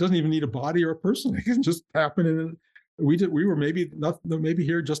it doesn't even need a body or a person. It can just happen. And we were maybe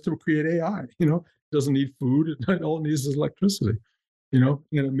here just to create AI. It doesn't need food. All it needs is electricity. And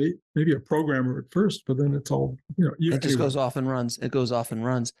it maybe a programmer at first, but then it's all, it just goes off and runs. It goes off and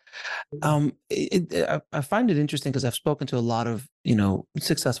runs. I find it interesting because I've spoken to a lot of,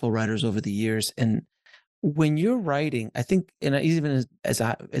 successful writers over the years. And when you're writing, I think, and even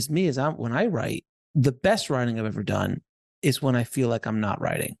when I write, the best writing I've ever done is when I feel like I'm not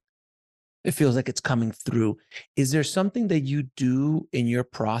writing. It feels like it's coming through. Is there something that you do in your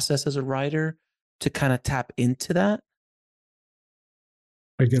process as a writer to kind of tap into that?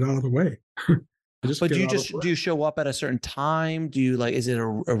 I get out of the way. But do you show up at a certain time? Do you is it a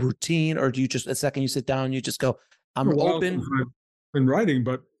routine, or do you just, the second you sit down, you just go, I'm open? I've been writing,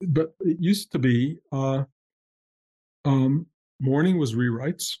 but it used to be morning was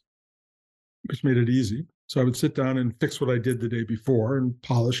rewrites, which made it easy. So I would sit down and fix what I did the day before and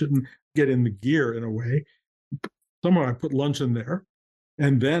polish it and get in the gear in a way. Somewhere I put lunch in there,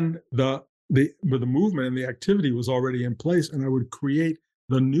 and then the movement and the activity was already in place, and I would create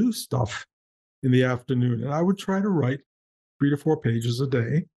the new stuff in the afternoon. And I would try to write 3 to 4 pages a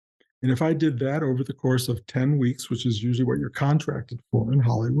day. And if I did that over the course of 10 weeks, which is usually what you're contracted for in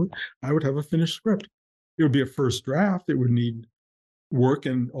Hollywood, I would have a finished script. It would be a first draft. It would need work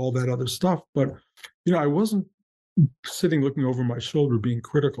and all that other stuff. But, I wasn't sitting looking over my shoulder being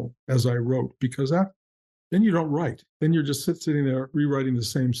critical as I wrote, because then you don't write. Then you're just sitting there rewriting the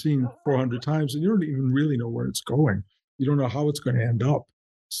same scene 400 times, and you don't even really know where it's going. You don't know how it's going to end up.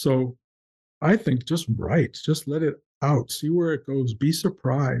 So I think just write, just let it out, see where it goes, be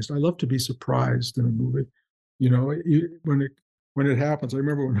surprised. I love to be surprised in a movie. When it happens, I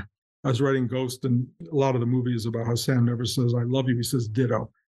remember when I was writing Ghost, and a lot of the movie is about how Sam never says, I love you. He says,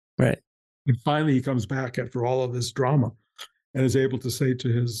 ditto. Right. And finally he comes back after all of this drama and is able to say to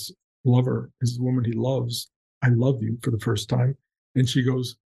his lover, his woman he loves, I love you, for the first time. And she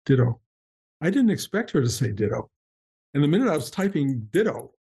goes, ditto. I didn't expect her to say ditto. And the minute I was typing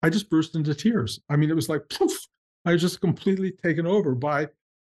ditto, I just burst into tears. I mean, it was like, poof, I was just completely taken over by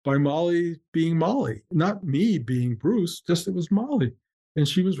Molly being Molly, not me being Bruce, just it was Molly. And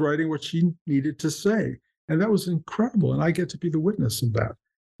she was writing what she needed to say. And that was incredible. And I get to be the witness of that.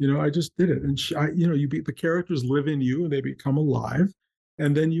 I just did it. And the characters live in you and they become alive.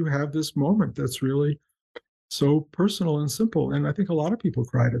 And then you have this moment that's really so personal and simple. And I think a lot of people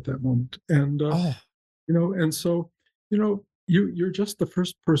cried at that moment. And, and so, you're just the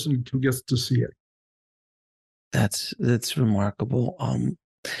first person who gets to see it. That's remarkable.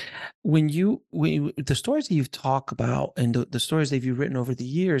 The stories that you've talked about and the stories that you've written over the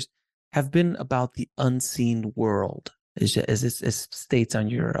years have been about the unseen world, as it states on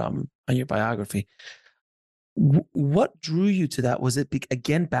your your biography. What drew you to that? Was it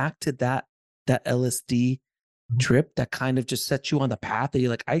again back to that LSD trip that kind of just set you on the path that you're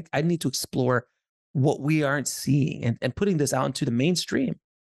like, I need to explore what we aren't seeing and putting this out into the mainstream?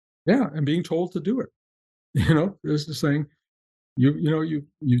 Yeah, and being told to do it. There's the saying, you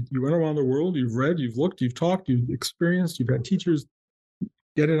went around the world, you've read, you've looked, you've talked, you've experienced, you've had teachers.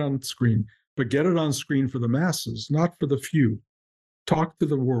 Get it on screen, but get it on screen for the masses, not for the few. Talk to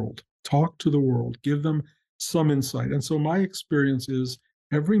the world. Talk to the world. Give them some insight. And so my experience is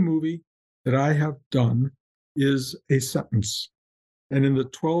every movie that I have done is a sentence. And in the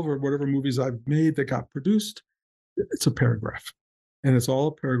 12 or whatever movies I've made that got produced, it's a paragraph. And it's all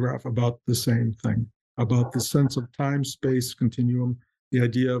a paragraph about the same thing, about the sense of time, space, continuum, the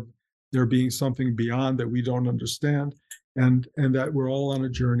idea of there being something beyond that we don't understand, and that we're all on a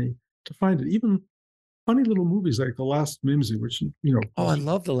journey to find it. Even funny little movies like The Last Mimsy, which, Oh, I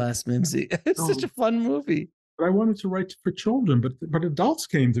love The Last Mimsy. It's such a fun movie. I wanted to write for children, but adults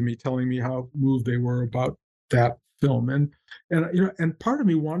came to me telling me how moved they were about that film. And part of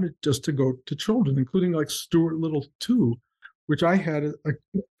me wanted just to go to children, including like Stuart Little 2, which I had a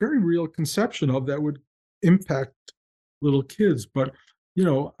very real conception of that would impact little kids. But,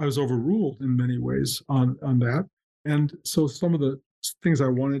 I was overruled in many ways on that. And so some of the things I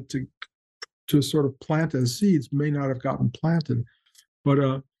wanted to sort of plant as seeds may not have gotten planted.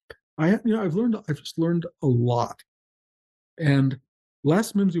 But I've just learned a lot. And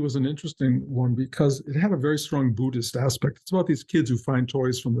Last Mimsy was an interesting one because it had a very strong Buddhist aspect. It's about these kids who find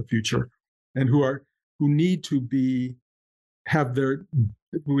toys from the future and who need to have their,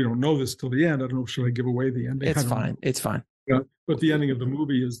 we don't know this till the end. I don't know, should I give away the ending? It's fine. It's fine. But the ending of the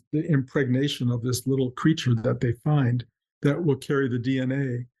movie is the impregnation of this little creature that they find that will carry the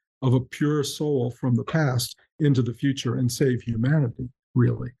DNA of a pure soul from the past into the future and save humanity,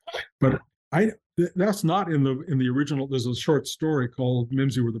 really. But that's not in the original. There's a short story called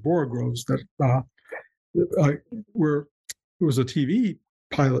Mimsy Where the Boar Grows that where it was a TV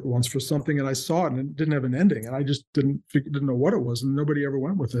pilot once for something, and I saw it and it didn't have an ending, and I just didn't know what it was, and nobody ever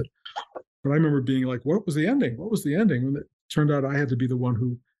went with it. But I remember being like, what was the ending? What was the ending? And it turned out I had to be the one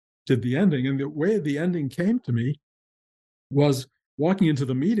who did the ending. And the way the ending came to me was walking into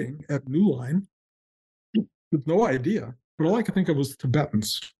the meeting at New Line with no idea, but all I could think of was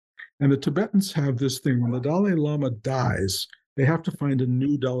Tibetans. And the Tibetans have this thing, when the Dalai Lama dies, they have to find a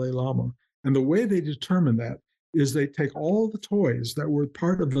new Dalai Lama. And the way they determine that is they take all the toys that were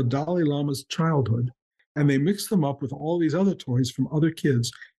part of the Dalai Lama's childhood, and they mix them up with all these other toys from other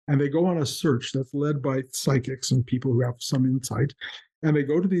kids, and they go on a search that's led by psychics and people who have some insight. And they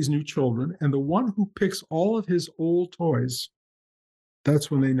go to these new children, and the one who picks all of his old toys,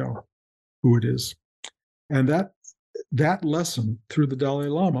 that's when they know who it is. And that lesson through the Dalai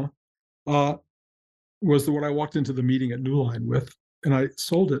Lama was the one I walked into the meeting at New Line with, and I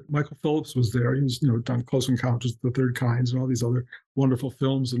sold it. Michael Phillips was there. He was, done Close Encounters of the Third Kind and all these other wonderful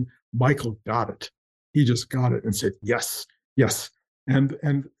films. And Michael got it. He just got it and said, yes, yes.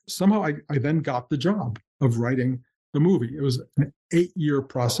 And somehow I then got the job of writing the movie. It was an 8-year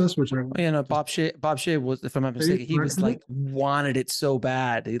process, which Bob Shea was, if I'm not mistaken, he was like wanted it so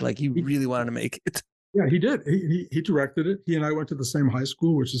bad. He really wanted to make it. Yeah, he did. He directed it. He and I went to the same high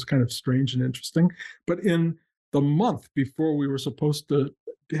school, which is kind of strange and interesting. But in the month before we were supposed to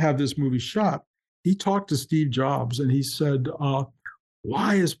have this movie shot, he talked to Steve Jobs and he said,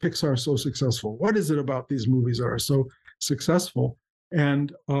 why is Pixar so successful? What is it about these movies that are so successful?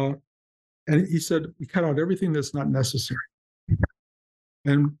 And he said, we cut out everything that's not necessary.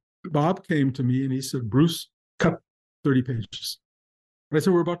 And Bob came to me and he said, Bruce, cut 30 pages. And I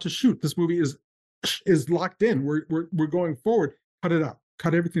said, we're about to shoot. This movie is locked in. We're going forward. Cut it out.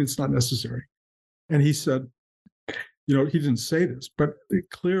 Cut everything that's not necessary. And he said, he didn't say this, but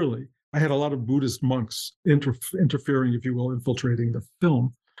clearly I had a lot of Buddhist monks interfering, if you will, infiltrating the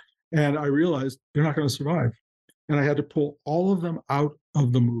film. And I realized they're not going to survive. And I had to pull all of them out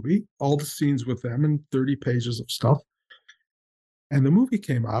of the movie, all the scenes with them and 30 pages of stuff. And the movie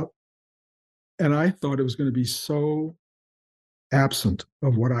came out, and I thought it was going to be so absent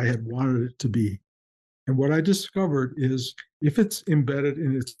of what I had wanted it to be. And what I discovered is if it's embedded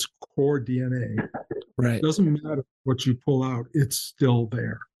in its core DNA, right, it doesn't matter what you pull out, it's still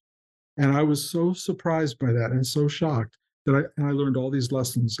there. And I was so surprised by that and so shocked that I learned all these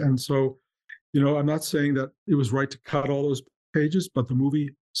lessons. And so, I'm not saying that it was right to cut all those pages, but the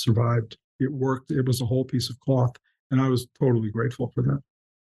movie survived. It worked. It was a whole piece of cloth. And I was totally grateful for that.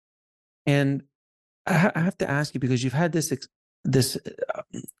 And I have to ask you, because you've had this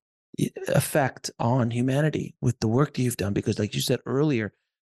effect on humanity with the work that you've done, because like you said earlier,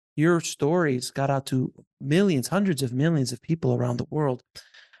 your stories got out to millions, hundreds of millions of people around the world.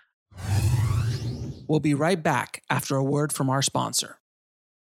 We'll be right back after a word from our sponsor.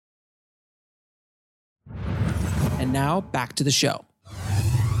 And now back to the show.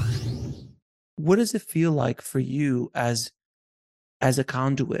 What does it feel like for you as a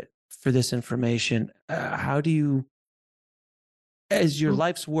conduit for this information? How do you, as your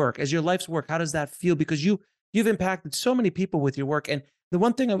life's work, how does that feel? Because you've impacted so many people with your work. And the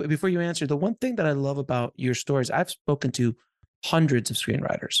one thing, before you answer, the one thing that I love about your stories, I've spoken to hundreds of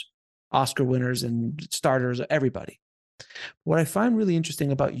screenwriters, Oscar winners and starters, everybody. What I find really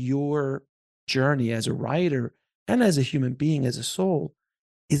interesting about your journey as a writer and as a human being, as a soul,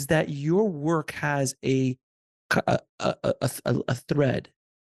 is that your work has a thread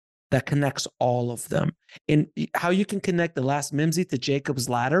that connects all of them. And how you can connect the last Mimsy to Jacob's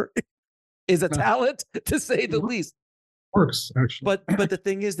ladder is a talent, to say the least. Works, actually. But the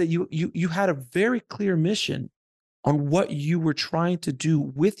thing is that you had a very clear mission on what you were trying to do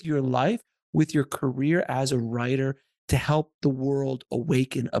with your life, with your career as a writer, to help the world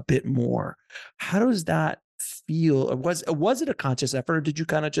awaken a bit more. How does that feel? Or was it a conscious effort, or did you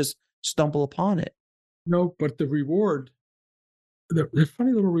kind of just stumble upon it? No, but the reward, they're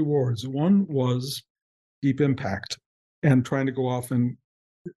funny little rewards. One was deep impact and trying to go off and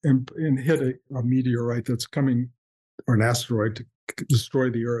hit a meteorite that's coming, or an asteroid, to destroy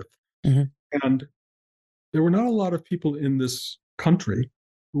the Earth. Mm-hmm. And there were not a lot of people in this country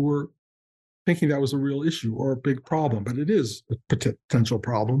who were thinking that was a real issue or a big problem, but it is a potential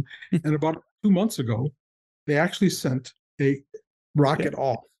problem. And about 2 months ago, they actually sent a rocket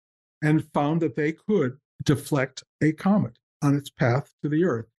off and found that they could deflect a comet on its path to the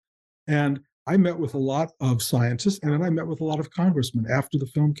Earth. And I met with a lot of scientists, and then I met with a lot of congressmen after the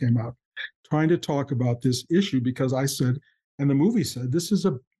film came out, trying to talk about this issue, because I said, and the movie said, this is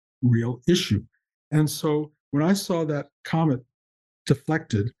a real issue. And so when I saw that comet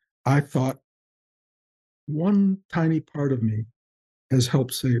deflected, I thought, one tiny part of me has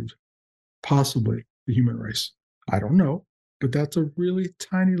helped save possibly the human race. I don't know, but that's a really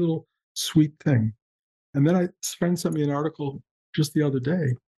tiny little sweet thing. And then a friend sent me an article just the other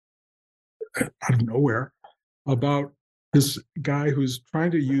day, out of nowhere, about this guy who's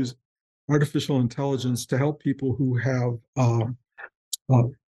trying to use artificial intelligence to help people who have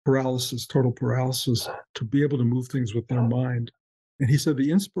paralysis, total paralysis, to be able to move things with their mind. And he said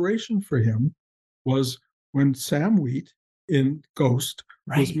the inspiration for him was when Sam Wheat in Ghost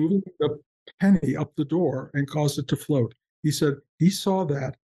was moving the penny up the door and caused it to float. He said he saw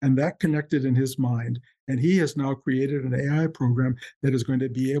that, and that connected in his mind. And he has now created an AI program that is going to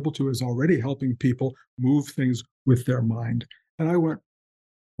be able to, is already helping people move things with their mind. And I went,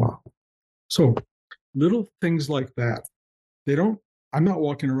 wow. So little things like that, I'm not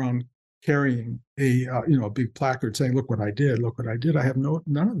walking around carrying a big placard saying, look what I did, look what I did. I have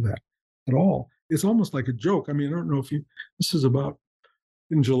none of that at all. It's almost like a joke. I mean, I don't know if this is about,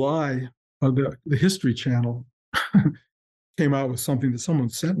 in July, the History Channel came out with something that someone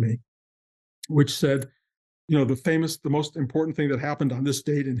sent me, which said, the most important thing that happened on this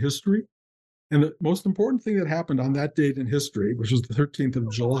date in history. And the most important thing that happened on that date in history, which was the 13th of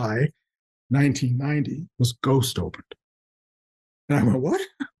July, 1990, was Ghost opened. And I went, what?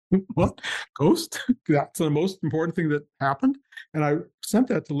 What? Ghost? That's the most important thing that happened? And I sent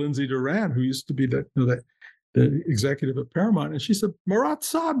that to Lindsay Duran, who used to be the executive at Paramount. And she said, Marat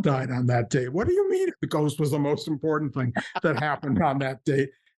Saab died on that day. What do you mean the Ghost was the most important thing that happened on that date?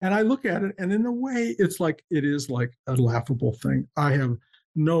 And I look at it, and in a way, it is like a laughable thing. I have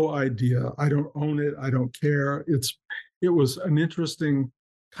no idea. I don't own it. I don't care. It was an interesting,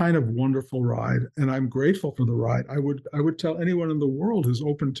 kind of wonderful ride, and I'm grateful for the ride. I would tell anyone in the world who's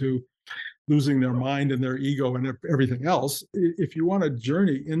open to losing their mind and their ego and everything else, if you want to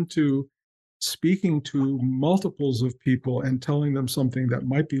journey into speaking to multiples of people and telling them something that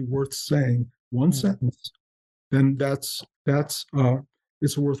might be worth saying, one sentence, then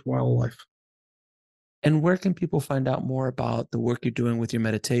it's a worthwhile life. And where can people find out more about the work you're doing with your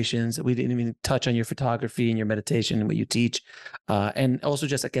meditations? We didn't even touch on your photography and your meditation and what you teach, and also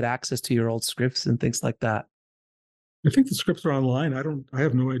just get access to your old scripts and things like that. I think the scripts are online. I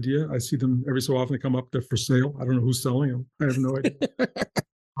have no idea. I see them every so often. They come up there for sale. I don't know who's selling them. I have no idea.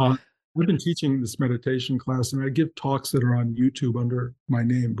 I've been teaching this meditation class, and I give talks that are on YouTube under my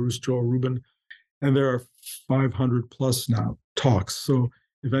name, Bruce Joel Rubin, and there are 500 plus now talks. So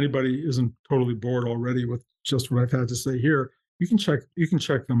if anybody isn't totally bored already with just what I've had to say here, you can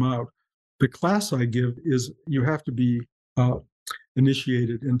check them out. The class I give is, you have to be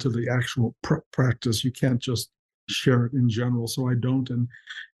initiated into the actual practice. You can't just share it in general, so I don't. And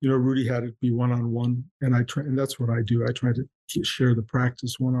Rudy had it be one-on-one, and and that's what I do. I try to share the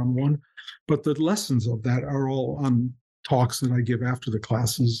practice one-on-one, but the lessons of that are all on talks that I give after the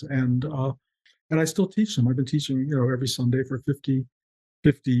classes, and I still teach them. I've been teaching, every Sunday for 50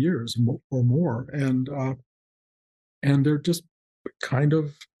 years or more, and they're just kind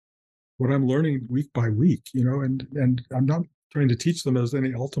of what I'm learning week by week, and I'm not trying to teach them as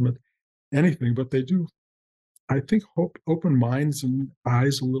any ultimate anything, but they do, I think, open minds and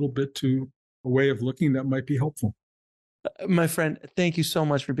eyes a little bit to a way of looking that might be helpful. My friend, thank you so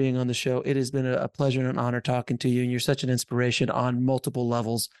much for being on the show. It has been a pleasure and an honor talking to you. And you're such an inspiration on multiple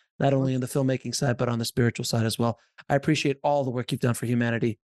levels, not only in the filmmaking side, but on the spiritual side as well. I appreciate all the work you've done for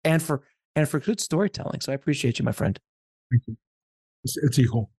humanity and for good storytelling. So I appreciate you, my friend. Thank you. It's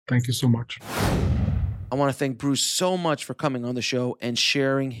equal. Thank you so much. I want to thank Bruce so much for coming on the show and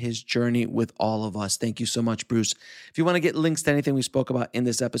sharing his journey with all of us. Thank you so much, Bruce. If you want to get links to anything we spoke about in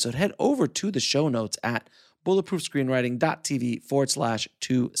this episode, head over to the show notes at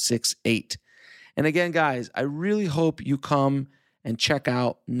bulletproofscreenwriting.tv/268. And again, guys, I really hope you come and check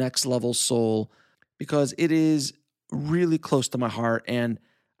out Next Level Soul, because it is really close to my heart, and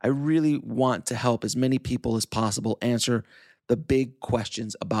I really want to help as many people as possible answer the big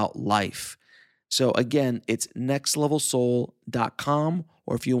questions about life. So again, it's nextlevelsoul.com,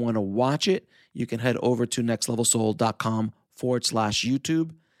 or if you want to watch it, you can head over to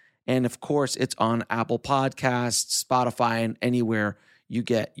nextlevelsoul.com/YouTube. And of course, it's on Apple Podcasts, Spotify, and anywhere you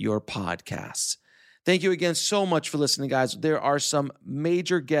get your podcasts. Thank you again so much for listening, guys. There are some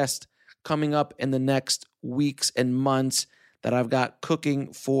major guests coming up in the next weeks and months that I've got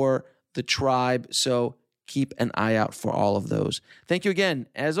cooking for the tribe. So keep an eye out for all of those. Thank you again.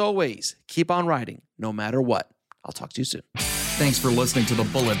 As always, keep on writing, no matter what. I'll talk to you soon. Thanks for listening to the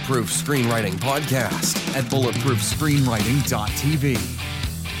Bulletproof Screenwriting Podcast at bulletproofscreenwriting.tv.